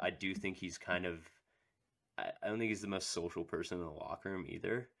I do think he's kind of I don't think he's the most social person in the locker room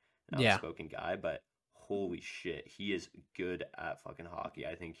either, an Yeah. outspoken guy, but holy shit, he is good at fucking hockey.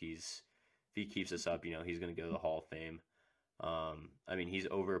 I think if he keeps this up, he's gonna go to the Hall of Fame. I mean, he's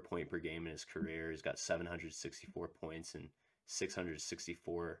over a point per game in his career. He's got 764 points in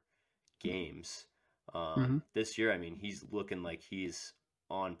 664 games. Mhm. This year, I mean, he's looking like he's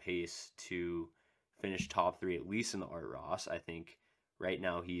on pace to finish top 3, at least in the Art Ross. I think right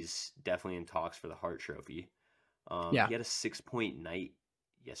now he's definitely in talks for the Hart Trophy. Yeah. He had a 6-point night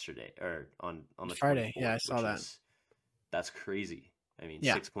yesterday or on the Friday. 24th, Yeah, I saw which that. that's crazy. I mean,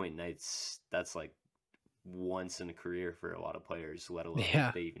 Yeah. 6-point nights, that's like once in a career for a lot of players, let alone Yeah.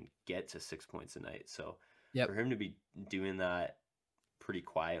 if they even get to 6 points a night. So Yep. for him to be doing that pretty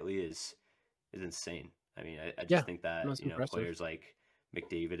quietly is insane. I mean, I just Yeah. think that, That's impressive. players like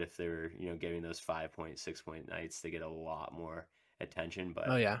McDavid, if they were, getting those 5-point, 6-point nights, they get a lot more attention. Oh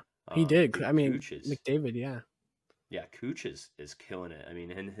But yeah. He did. dude, I mean, Cooch McDavid, yeah. Cooch is killing it. I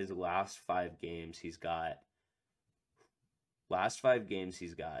mean, in his last 5 games, he's got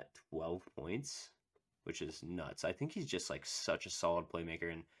 12 points, which is nuts. I think he's just like such a solid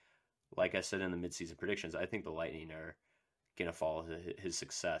playmaker. And like I said in the midseason predictions, I think the Lightning are gonna follow his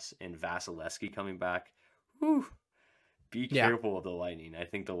success. And Vasilevsky coming back, whew, be Yeah. careful of the Lightning. I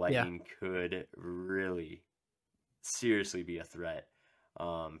think the Lightning could really seriously be a threat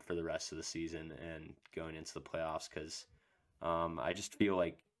for the rest of the season and going into the playoffs because I just feel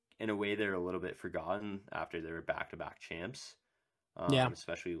like in a way they're a little bit forgotten after they were back-to-back champs, Yeah.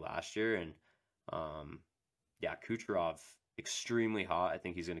 especially last year. And Kucherov, extremely hot. I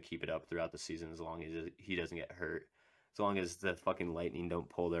think he's going to keep it up throughout the season as long as he doesn't get hurt. As long as the fucking Lightning don't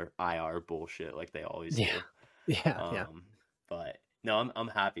pull their IR bullshit like they always do. Yeah. But no, I'm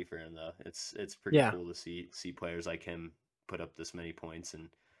happy for him though. It's pretty cool to see players like him put up this many points, and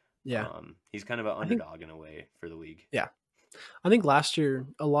he's kind of an underdog in a way for the league. Yeah. I think last year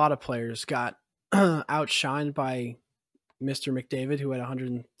a lot of players got outshined by Mr. McDavid, who had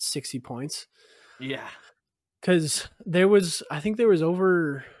 160 points. Yeah. Because I think there was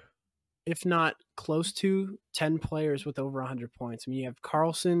over, if not close to, 10 players with over 100 points. I mean, you have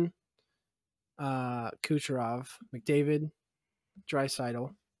Carlson, Kucherov, McDavid,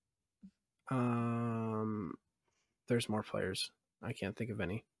 Draisaitl. There's more players. I can't think of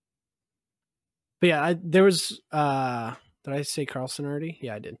any. But yeah, there was. Did I say Carlson already?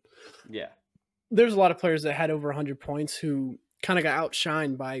 Yeah, I did. Yeah. There's a lot of players that had over 100 points who kind of got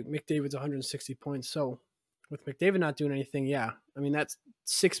outshined by McDavid's 160 points. So with McDavid not doing anything, yeah, I mean, that's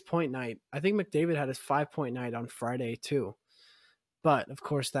 6-point night. I think McDavid had his 5-point night on Friday too. But of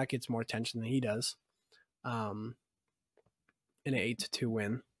course, that gets more attention than he does in an 8-2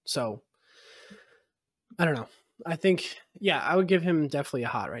 win. So I don't know. I think, I would give him definitely a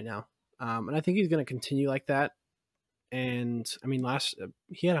hot right now. And I think he's going to continue like that. And I mean,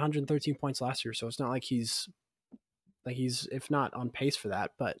 he had 113 points last year, so it's not like he's if not on pace for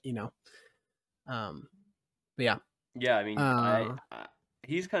that, but but yeah. Yeah, I mean,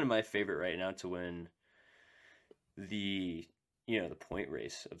 he's kind of my favorite right now to win the the point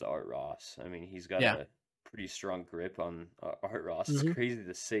race of the Art Ross. I mean, he's got a pretty strong grip on Art Ross. Mm-hmm. It's crazy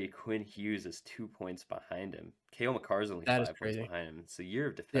to say Quinn Hughes is 2 points behind him. Cale Makar is only 5 points behind him. It's a year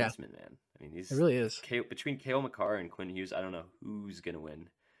of defenseman, man. I mean, it really is. Between Cale Makar and Quinn Hughes, I don't know who's going to win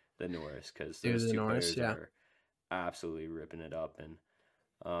the Norris because those two players are absolutely ripping it up. And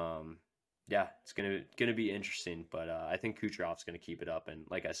it's gonna be interesting. But I think Kucherov's going to keep it up. And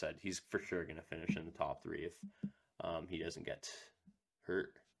like I said, he's for sure going to finish in the top 3 if he doesn't get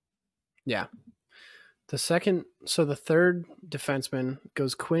hurt. Yeah. The third defenseman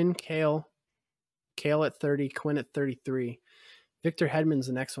goes Quinn, Cale at 30, Quinn at 33. Victor Hedman's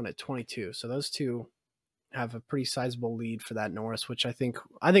the next one at 22. So those two have a pretty sizable lead for that Norris, which I think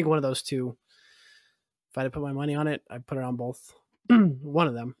one of those two, if I had to put my money on it, I'd put it on both. One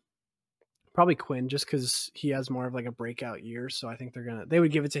of them. Probably Quinn, just because he has more of like a breakout year. So I think they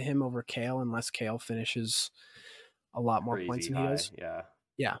would give it to him over Cale unless Cale finishes a lot more points than he does. Yeah.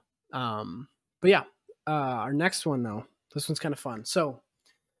 Yeah. But yeah. Our next one though, this one's kind of fun. So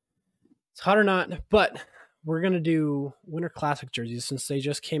it's hot or not, but we're going to do Winter Classic jerseys since they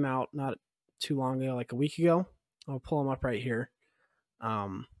just came out not too long ago, like a week ago. I'll pull them up right here.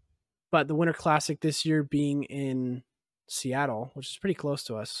 Um, but the Winter Classic this year being in Seattle, which is pretty close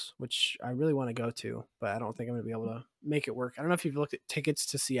to us, which I really want to go to, but I don't think I'm going to be able to make it work. I don't know if you've looked at tickets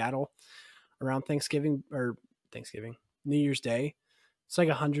to Seattle around Thanksgiving, New Year's Day. It's like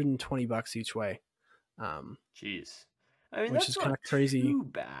 $120 each way, Jeez. I mean, which that's is kind not of crazy. too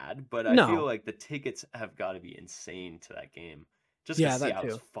bad, but I feel No, like the tickets have got to be insane to that game. Just because yeah, that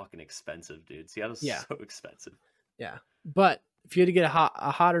Seattle's too. fucking expensive, dude. Seattle's Yeah, so expensive. yeah. But if you had to get a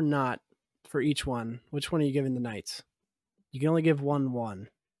hot or not for each one, which one are you giving the Knights? You can only give one.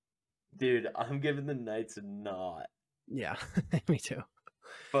 Dude, I'm giving the Knights a not. Yeah, me too.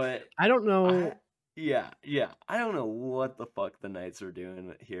 But I don't I know. yeah. I don't know what the fuck the Knights are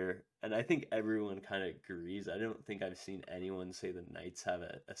doing here. And I think everyone kind of agrees. I don't think I've seen anyone say the Knights have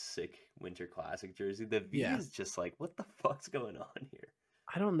a sick Winter Classic jersey. The V Yeah, is just like, what the fuck's going on here?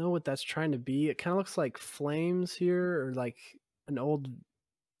 I don't know what that's trying to be. It kind of looks like flames here, or like an old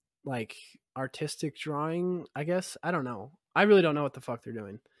like artistic drawing. I guess I don't know. I really don't know what the fuck they're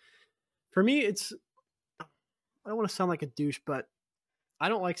doing. For me, it's I don't want to sound like a douche, but I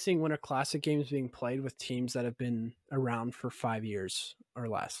don't like seeing Winter Classic games being played with teams that have been around for 5 years or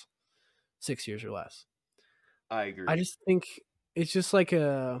less, 6 years or less. I I agree. just think it's just like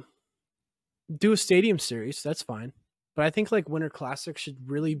do a stadium series. That's fine, but I think like Winter Classic should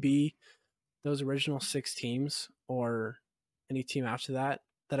really be those original 6 teams or any team after that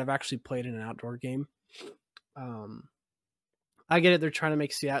have actually played in an outdoor game. Um, I get it. They're trying to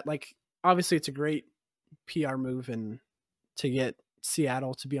make Seattle like obviously it's a great PR move and to get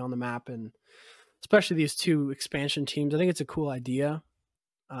Seattle to be on the map and especially these two expansion teams. I think it's a cool idea.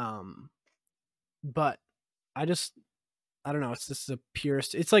 Um, but I just I don't know. It's just the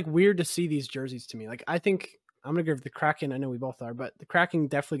purest. It's like weird to see these jerseys to me. Like I think I'm gonna give the Kraken. I know we both are, but the Kraken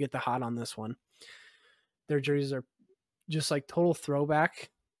definitely get the hot on this one. Their jerseys are just like total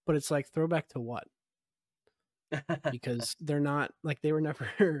throwback, but it's like throwback to what? Because they're not like they were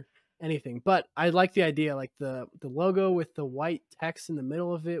never anything. But I like the idea, like the logo with the white text in the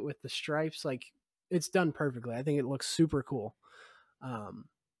middle of it with the stripes. Like it's done perfectly. I think it looks super cool. Um,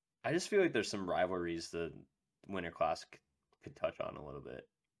 I just feel like there's some rivalries the Winter Classic could touch on a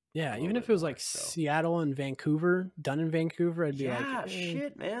yeah, little even if bit it was like more. So Seattle and Vancouver, done in Vancouver, I'd be like, yeah,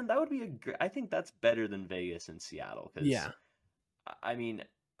 shit, man, that would be I think that's better than Vegas and Seattle because yeah, I mean,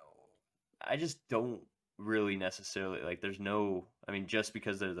 I just don't really necessarily like. There's no, I mean, just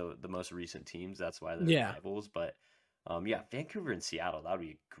because they're the most recent teams, that's why they're yeah, rivals. But yeah, Vancouver and Seattle, that would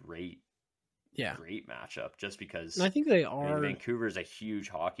be a yeah. great matchup. Just And because I think they I mean, are, Vancouver is a huge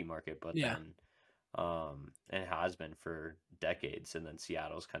hockey market, but yeah, then and has been for decades, and then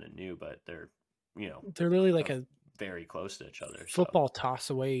Seattle's kind of new, but they're you know they're literally like uh, a very close to each other. So football toss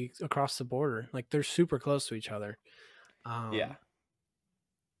away across the border. Like they're super close to each other. yeah,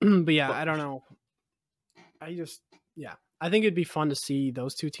 Um, but yeah, but I don't know. I just, yeah, I think it'd be fun to see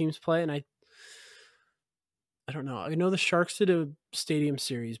those two teams play. And I don't know. I know the Sharks did a stadium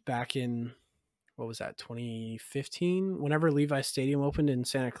series back in, what was that, 2015? Whenever Levi Stadium opened in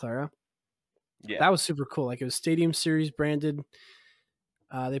Santa Clara. yeah, That was super cool. Like it was stadium series branded.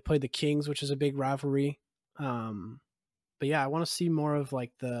 They played the Kings, which is a big rivalry. Um, but yeah, I want to see more of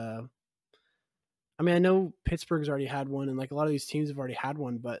like I mean, I know Pittsburgh's already had one, and like a lot of these teams have already had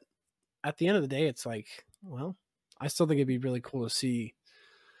one, but at the end of the day, it's like, well, I still think it'd be really cool to see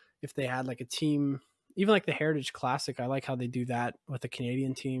if they had like a team, even like the Heritage Classic. I like how they do that with the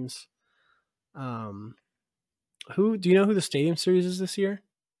Canadian teams. Um, who do you know who the Stadium Series is this year?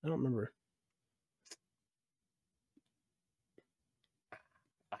 I don't remember.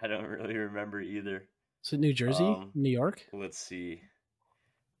 I don't really remember either. Is it New Jersey, Um, New York? let's see.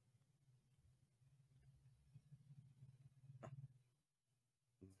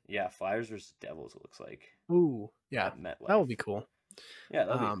 Yeah, Flyers versus Devils. It looks like Ooh, yeah, at that MetLife. would be cool. Yeah,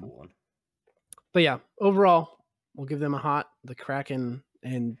 that'll be a Um, cool one. but yeah, overall, we'll give them a hot. The Kraken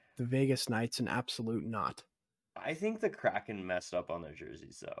and the Vegas Knights an absolute not. I think the Kraken messed up on their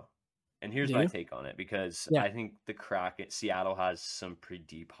jerseys though, and here's Do my you? take on it because Yeah. I think the Kraken Seattle has some pretty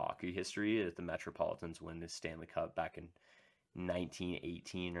deep hockey history. If the Metropolitans win the Stanley Cup back in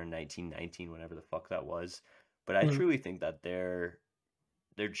 1918 or 1919, whenever the fuck that was, but I Mhm. truly think that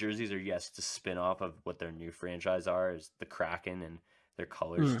their jerseys are yes to spin off of what their new franchise are is the Kraken and their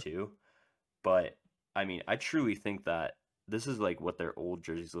colors Mhm. too. But I mean, I truly think that this is like what their old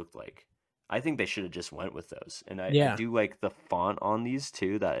jerseys looked like. I think they should have just went with those. And I Yeah. do like the font on these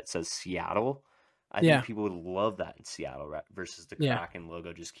too that it says Seattle. I think Yeah. people would love that in Seattle versus the Yeah. Kraken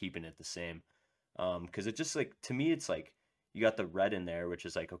logo, just keeping it the same. Because it just like to me, it's like you got the red in there, which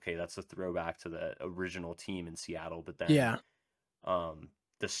is like okay, that's a throwback to the original team in Seattle. But then Yeah.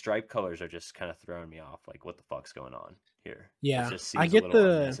 The stripe colors are just kind of throwing me off. Like, what the fuck's going on here? It Yeah, just I seems a get little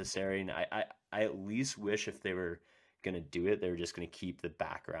the unnecessary, and I at least wish if they were gonna do it, they were just gonna keep the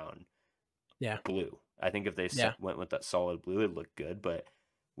background yeah, blue. I think if they yeah. went with that solid blue, it'd look good. But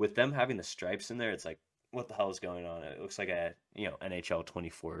with them having the stripes in there, it's like, what the hell is going on? It looks like a NHL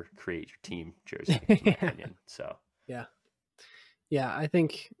 24 create your team jersey, in my Yeah. opinion. So Yeah. Yeah, I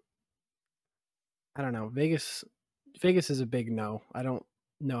think I don't know. Vegas is a big no. I don't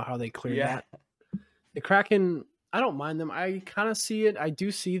know how they cleared yeah, that. The Kraken, I don't mind them. I kind of see it. I do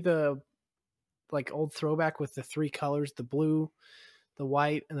see the like old throwback with the three colors, the blue, the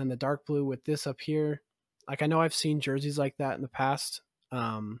white, and then the dark blue with this up here. Like I know I've seen jerseys like that in the past.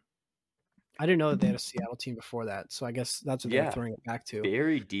 Um I didn't know that they had a Seattle team before that. So I guess that's what they're yeah, throwing it back to.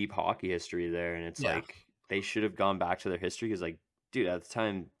 very deep hockey history there, and it's Yeah. like they should have gone back to their history because, like, dude, at the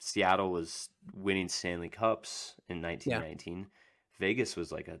time Seattle was winning Stanley Cups in Yeah. 1919. Vegas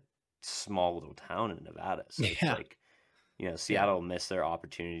was like a small little town in Nevada, so it's Yeah. like Yeah. Seattle missed their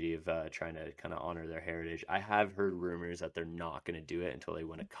opportunity of trying to kind of honor their heritage. I have heard rumors that they're not going to do it until they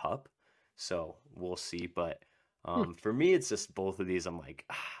win a cup, so we'll see. But Hmm. for me, it's just both of these. I'm like,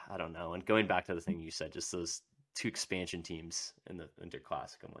 I don't know. And going back to the thing you said, just those two expansion teams in the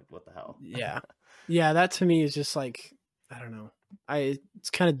Interclassic, I'm like, what the hell? Yeah. Yeah, that to me is just like I don't know. It's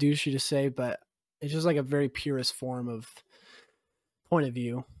kind of douchey to say, but it's just like a very purest form of point of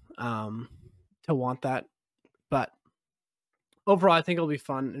view um to want that. But overall I think it'll be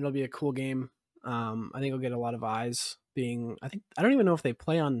fun. It'll be a cool game. I think it'll get a lot of eyes being I don't even know if they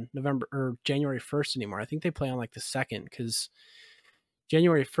play on November or January 1st anymore. I think they play on like the 2nd cuz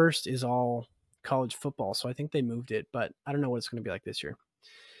January 1st is all college football, so I think they moved it, but I don't know what it's going to be like this year.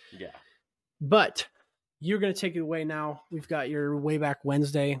 Yeah. But you're going to take it away now. We've got your way back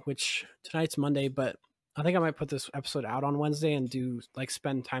Wednesday, which tonight's Monday, but I think I might put this episode out on Wednesday and do like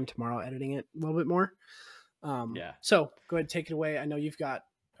spend time tomorrow editing it a little bit more. Yeah. So go ahead, take it away. I know you've got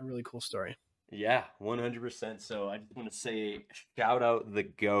a really cool story. Yeah, 100%. So I just want to say shout out the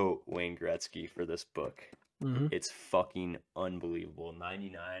GOAT, Wayne Gretzky, for this book. Mm-hmm. It's fucking unbelievable.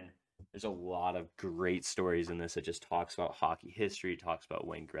 99. There's a lot of great stories in this. It just talks about hockey history, talks about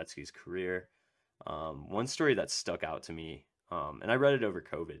Wayne Gretzky's career. One story that stuck out to me, and I read it over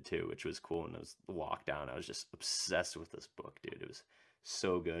COVID too, which was cool. And it was the lockdown. I was just obsessed with this book, dude. It was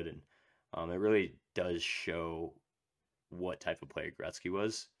so good, and it really does show what type of player Gretzky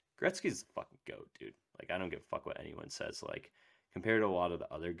was. Gretzky's the fucking goat, dude. Like, I don't give a fuck what anyone says. Like, compared to a lot of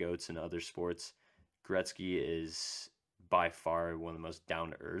the other goats in other sports, Gretzky is by far one of the most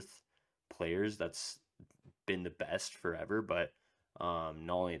down to earth players that's been the best forever. But not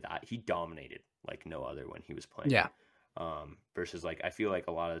only that, he dominated like no other when he was playing. Yeah. Versus like I feel like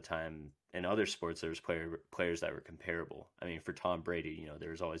a lot of the time in other sports there's players that were comparable. I mean, for Tom Brady, there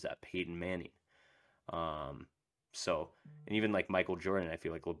was always that Peyton Manning. So, and even like Michael Jordan, I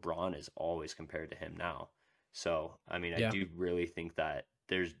feel like LeBron is always compared to him now. So, I mean, I Yeah. do really think that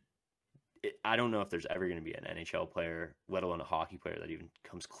I don't know if there's ever going to be an NHL player, let alone a hockey player, that even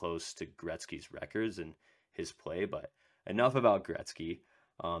comes close to Gretzky's records and his play. But enough about Gretzky.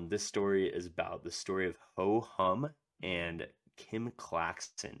 This story is about the story of Ho Hum and Kim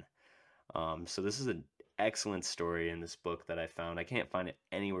Claxton. So this is an excellent story in this book that I found. I can't find it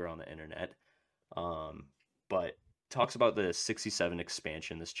anywhere on the internet. But talks about the 67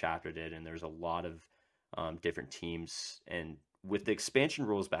 expansion this chapter did, and there's a lot of different teams. And with the expansion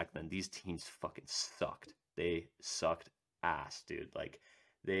rules back then, these teams fucking sucked. They sucked ass, dude. Like,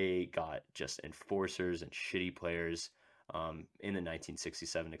 they got just enforcers and shitty players in the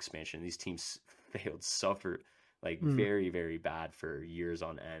 1967 expansion. These teams suffered like Mm. very, very bad for years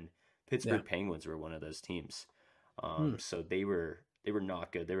on end. Pittsburgh Penguins were one of those teams. So they were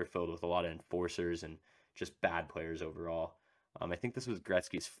not good. They were filled with a lot of enforcers and just bad players overall. I think this was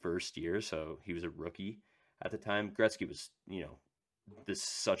Gretzky's first year, so he was a rookie at the time. Gretzky was, this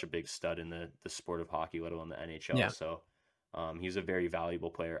such a big stud in the sport of hockey, let alone the NHL. Yeah. So he was a very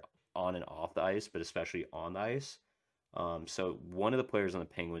valuable player on and off the ice, but especially on the ice. So one of the players on the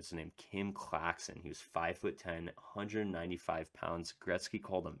Penguins is named Kim Claxton. He was 5'10", 195 pounds. Gretzky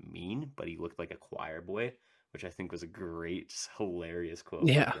called him mean, but he looked like a choir boy, which I think was a great, just hilarious quote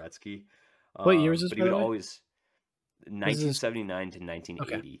Yeah. from Gretzky. What year was this, But he by would the way? always 1979 to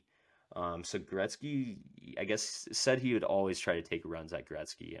 1980. Okay. So Gretzky, I guess, said he would always try to take runs at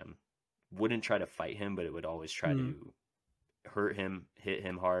Gretzky. Wouldn't try to fight him, but it would always try to hurt him, hit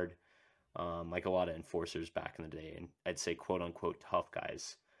him hard. Like a lot of enforcers back in the day, and I'd say quote unquote tough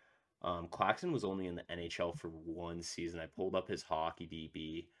guys. Claxton was only in the NHL for one season. I pulled up his hockey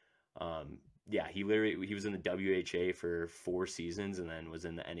DB. Yeah, he was in the WHA for 4 seasons and then was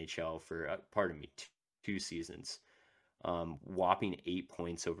in the NHL for pardon me, 2 seasons. Whopping 8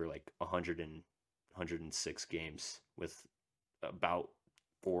 points over like 106 games with about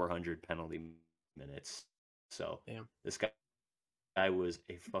 400 penalty minutes. So Damn. this guy was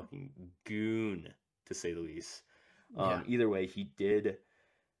a fucking goon to say the least. Yeah. Either way, he did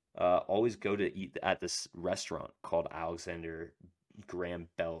always go to eat at this restaurant called Alexander Graham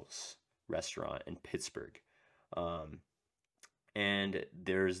Bell's restaurant in Pittsburgh. Um, and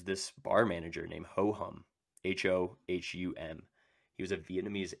there's this bar manager named Ho Hum, Hohum. He was a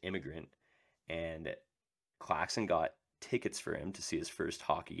Vietnamese immigrant, and Claxon got tickets for him to see his first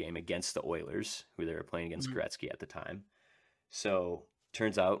hockey game against the Oilers, who they were playing against Gretzky at the time. So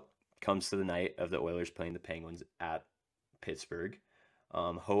turns out, comes to the night of the Oilers playing the Penguins at Pittsburgh.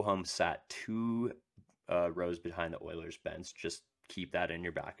 Ho Hum sat 2 rows behind the Oilers bench. Just keep that in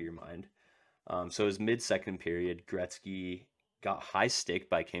your back of your mind. So it was mid-second period. Gretzky got high sticked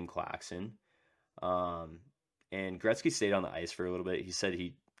by Kim Claxon. And Gretzky stayed on the ice for a little bit. He said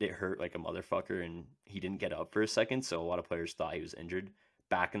it hurt like a motherfucker and he didn't get up for a second. So a lot of players thought he was injured.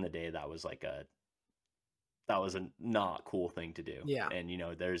 Back in the day, that was a not cool thing to do. Yeah. And,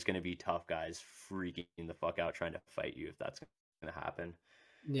 there's going to be tough guys freaking the fuck out trying to fight you if that's going to happen.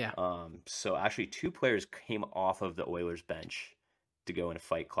 Yeah. So actually 2 players came off of the Oilers bench to go and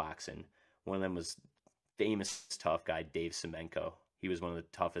fight Claxon. One of them was famous tough guy, Dave Semenko. He was one of the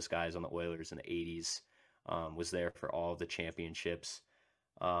toughest guys on the Oilers in the 80s. Was there for all of the championships.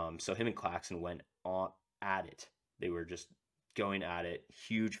 So him and Claxon went on at it. They were just going at it.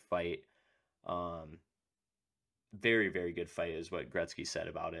 Huge fight. Very, very good fight is what Gretzky said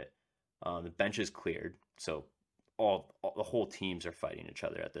about it. The bench is cleared, so all the whole teams are fighting each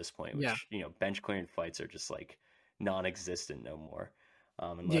other at this point. Which bench clearing fights are just like non-existent no more.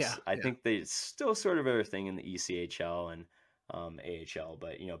 Unless I think they still sort of are a thing in the ECHL and AHL,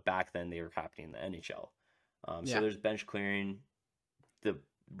 but back then they were happening in the NHL. So there's bench clearing. The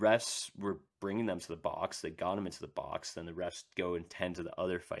refs were bringing them to the box. They got them into the box. Then the refs go and tend to the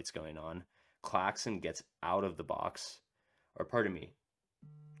other fights going on. Claxon gets out of the box, or pardon me,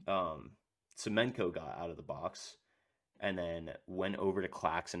 Semenko got out of the box and then went over to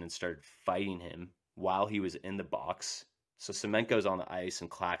Claxon and started fighting him while he was in the box. So Semenko's on the ice and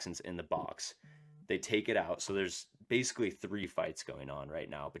Claxon's in the box. They take it out. So there's basically 3 fights going on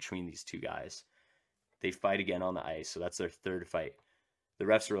right now between these 2 guys. They fight again on the ice. So that's their 3rd fight. The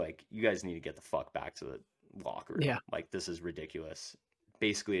refs were like, you guys need to get the fuck back to the locker room. Yeah. Like, this is ridiculous.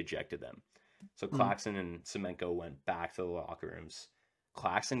 Basically ejected them. So Claxon and Semenko went back to the locker rooms.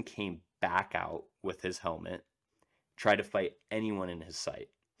 Claxon came back out with his helmet, tried to fight anyone in his sight.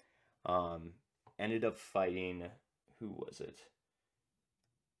 Ended up fighting, who was it?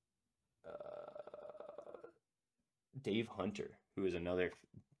 Dave Hunter, who was another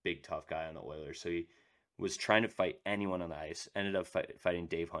big tough guy on the Oilers. So he was trying to fight anyone on the ice, ended up fighting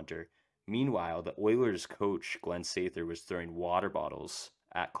Dave Hunter. Meanwhile, the Oilers coach, Glenn Sather, was throwing water bottles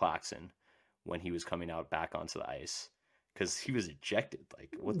at Claxon when he was coming out back onto the ice because he was ejected. Like,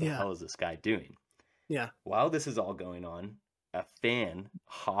 what the hell is this guy doing? Yeah. While this is all going on, a fan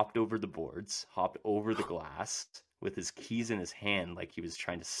hopped over the boards, hopped over the glass with his keys in his hand like he was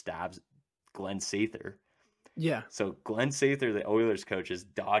trying to stab Glenn Sather. Yeah. So Glenn Sather, the Oilers coach, is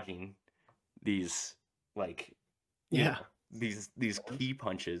dodging these these key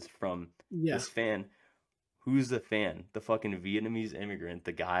punches from this fan. Who's the fan? The fucking Vietnamese immigrant,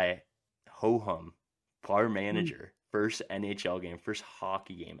 the guy Ho Hum, bar manager, first NHL game, first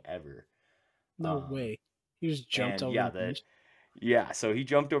hockey game ever. No way. He just jumped over the bench. Yeah, so he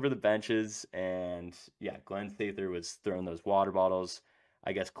jumped over the benches, and Glenn Sather was throwing those water bottles.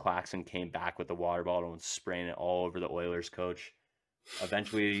 I guess Claxon came back with the water bottle and spraying it all over the Oilers coach.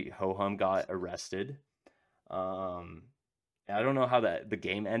 Eventually, Ho Hum got arrested. I don't know how the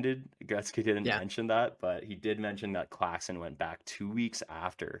game ended. Gretzky didn't mention that, but he did mention that Claxon went back 2 weeks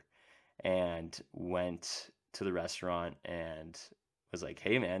after and went to the restaurant and was like,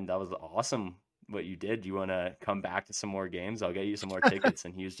 hey, man, that was awesome what you did. You want to come back to some more games? I'll get you some more tickets.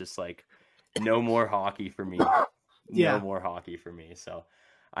 And he was just like, no more hockey for me. No more hockey for me. So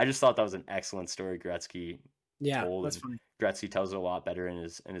I just thought that was an excellent story Gretzky told. That's funny. Gretzky tells it a lot better in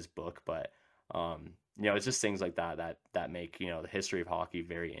his book, but it's just things like that make the history of hockey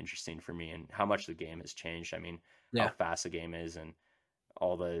very interesting for me and how much the game has changed. I mean, how fast the game is and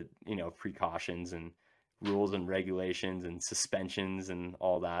all the precautions and rules and regulations and suspensions and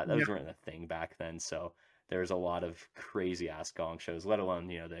all that. Those weren't a thing back then. So there's a lot of crazy ass gong shows, let alone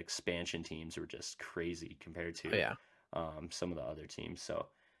the expansion teams were just crazy compared to some of the other teams. So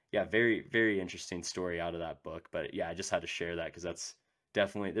yeah, very, very interesting story out of that book. But yeah, I just had to share that because that's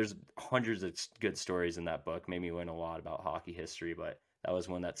definitely, there's hundreds of good stories in that book. Made me learn a lot about hockey history, but that was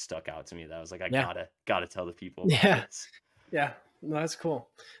one that stuck out to me. That I was like, I Yeah. gotta tell the people about Yeah. this. Yeah. No, that's cool.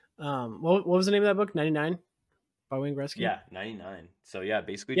 What was the name of that book? 99 by Wayne Gretzky. Yeah, 99. So yeah,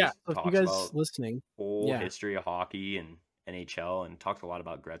 basically Yeah. just So if you talks guys about listening, whole yeah, history of hockey and NHL, and talks a lot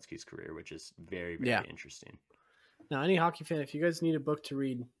about Gretzky's career, which is very, yeah. very interesting. Now, any hockey fan, if you guys need a book to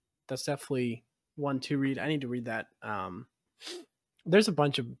read, that's definitely one to read. I need to read that. There's a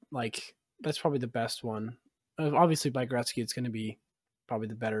bunch of like that's probably the best one. Obviously, by Gretzky, it's going to be probably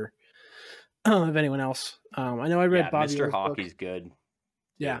the better of anyone else. I know I read Yeah, Bobby Mr. Orr's book. Hockey's good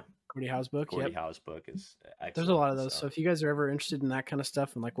Yeah, too. Gordie Howe's book. Gordie Yep. Howe's book is There's a lot excellent. of those. So So if you guys are ever interested in that kind of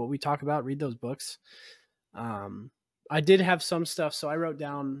stuff and like what we talk about, read those books. I did have some stuff, so I wrote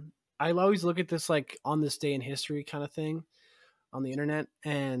down. I always look at this like on this day in history kind of thing on the internet,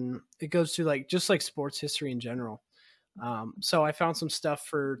 and it goes to like just like sports history in general. So I found some stuff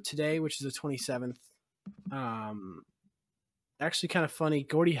for today, which is the 27th. Actually, kind of funny.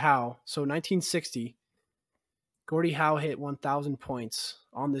 Gordie Howe. So 1960, Gordie Howe hit 1,000 points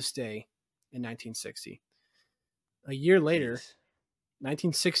on this day in 1960. A year later, jeez.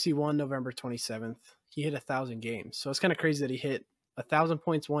 1961, November 27th, he hit 1,000 games. So it's kind of crazy that he hit 1,000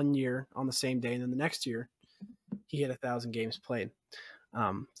 points one year on the same day, and then the next year he hit 1,000 games played.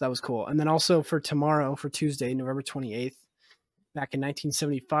 So that was cool. And then also for tomorrow, for Tuesday, November 28th, back in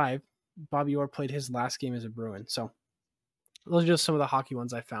 1975, Bobby Orr played his last game as a Bruin. So those are just some of the hockey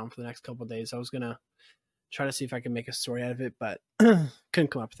ones I found for the next couple of days. I was going to try to see if I could make a story out of it, but couldn't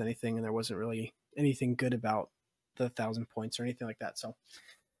come up with anything, and there wasn't really anything good about the 1,000 points or anything like that. So,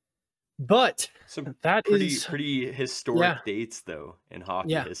 but Some that is pretty historic dates though in hockey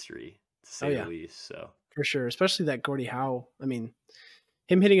yeah, history, to say the least. So for sure, especially that Gordie Howe. I mean,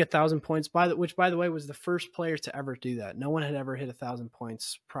 him hitting 1,000 points, which by the way was the first player to ever do that. No one had ever hit 1,000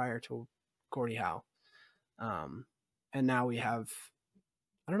 points prior to Gordie Howe. And now we have,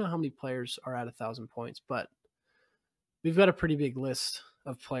 I don't know how many players are at 1,000 points, but we've got a pretty big list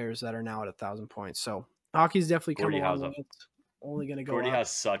of players that are now at 1,000 points. So hockey's definitely come a long way. It's only going to go Gordie up.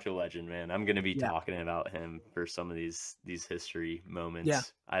 Howe's such a legend, man. I'm going to be talking about him for some of these history moments. Yeah.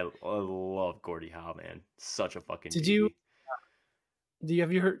 I love Gordie Howe, man. Such a fucking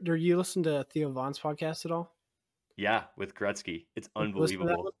have you heard, or you listen to Theo Vaughn's podcast at all? Yeah, with Gretzky. It's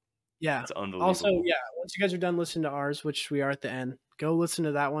unbelievable. Yeah. It's unbelievable. Also, yeah, once you guys are done listening to ours, which we are at the end, go listen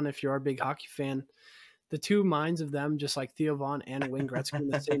to that one if you're a big hockey fan. The two minds of them, just like Theo Vaughn and Wayne Gretzky in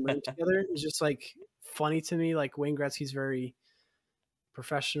the same room together, is just like funny to me. Like Wayne Gretzky's very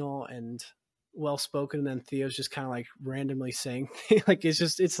professional and well spoken, and then Theo's just kind of like randomly saying like it's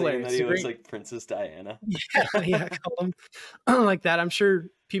hilarious. That he looks like Princess Diana. Yeah, call him like that. I'm sure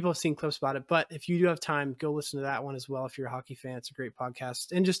people have seen clips about it, but if you do have time, go listen to that one as well. If you're a hockey fan, it's a great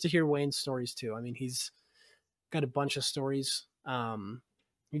podcast, and just to hear Wayne's stories too. I mean, he's got a bunch of stories.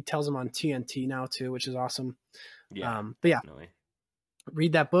 He tells them on TNT now too, which is awesome. Yeah, but yeah, definitely.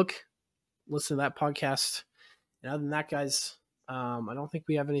 Read that book, listen to that podcast, and other than that, guys, I don't think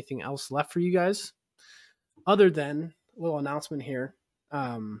we have anything else left for you guys, other than a little announcement here.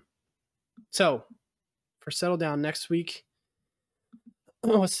 So for Settle Down next week,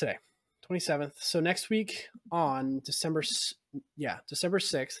 what's today? 27th. So next week on December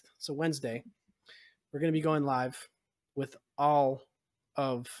 6th, so Wednesday, we're going to be going live with all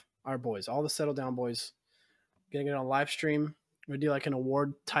of our boys, all the Settle Down boys. Going to get on a live stream. We're going to do like an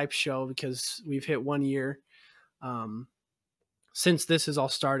award type show because we've hit 1 year. Since this has all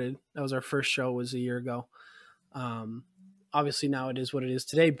started, that was our first show was a year ago. Obviously now it is what it is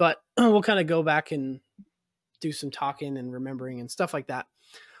today, but we'll kind of go back and do some talking and remembering and stuff like that.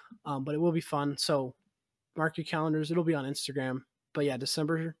 But it will be fun. So mark your calendars. It'll be on Instagram, but yeah,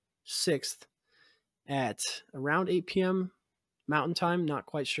 December 6th at around 8 p.m. Mountain time. Not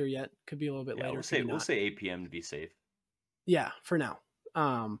quite sure yet. Could be a little bit later. We'll say 8 p.m. to be safe. Yeah, for now.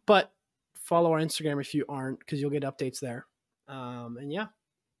 But follow our Instagram if you aren't, because you'll get updates there. And yeah,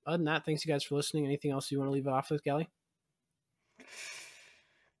 other than that, thanks you guys for listening. Anything else you want to leave it off with, Gally?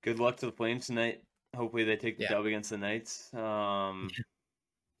 Good luck to the Flames tonight. Hopefully they take the dub against the Knights. Yeah,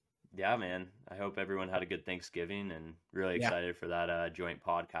 man. I hope everyone had a good Thanksgiving and really excited for that joint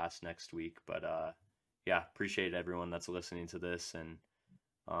podcast next week. But yeah, appreciate everyone that's listening to this, and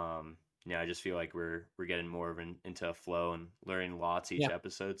yeah, I just feel like we're getting more of into a flow and learning lots each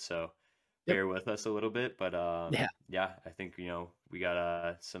episode. So bear with us a little bit, but yeah, I think we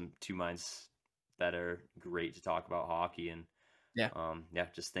got some two minds that are great to talk about hockey, and yeah,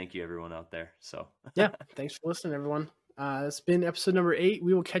 just thank you everyone out there. So yeah, thanks for listening, everyone. It's been episode number 8.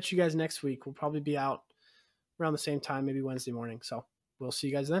 We will catch you guys next week. We'll probably be out around the same time, maybe Wednesday morning. So we'll see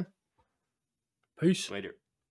you guys then. Peace. Later.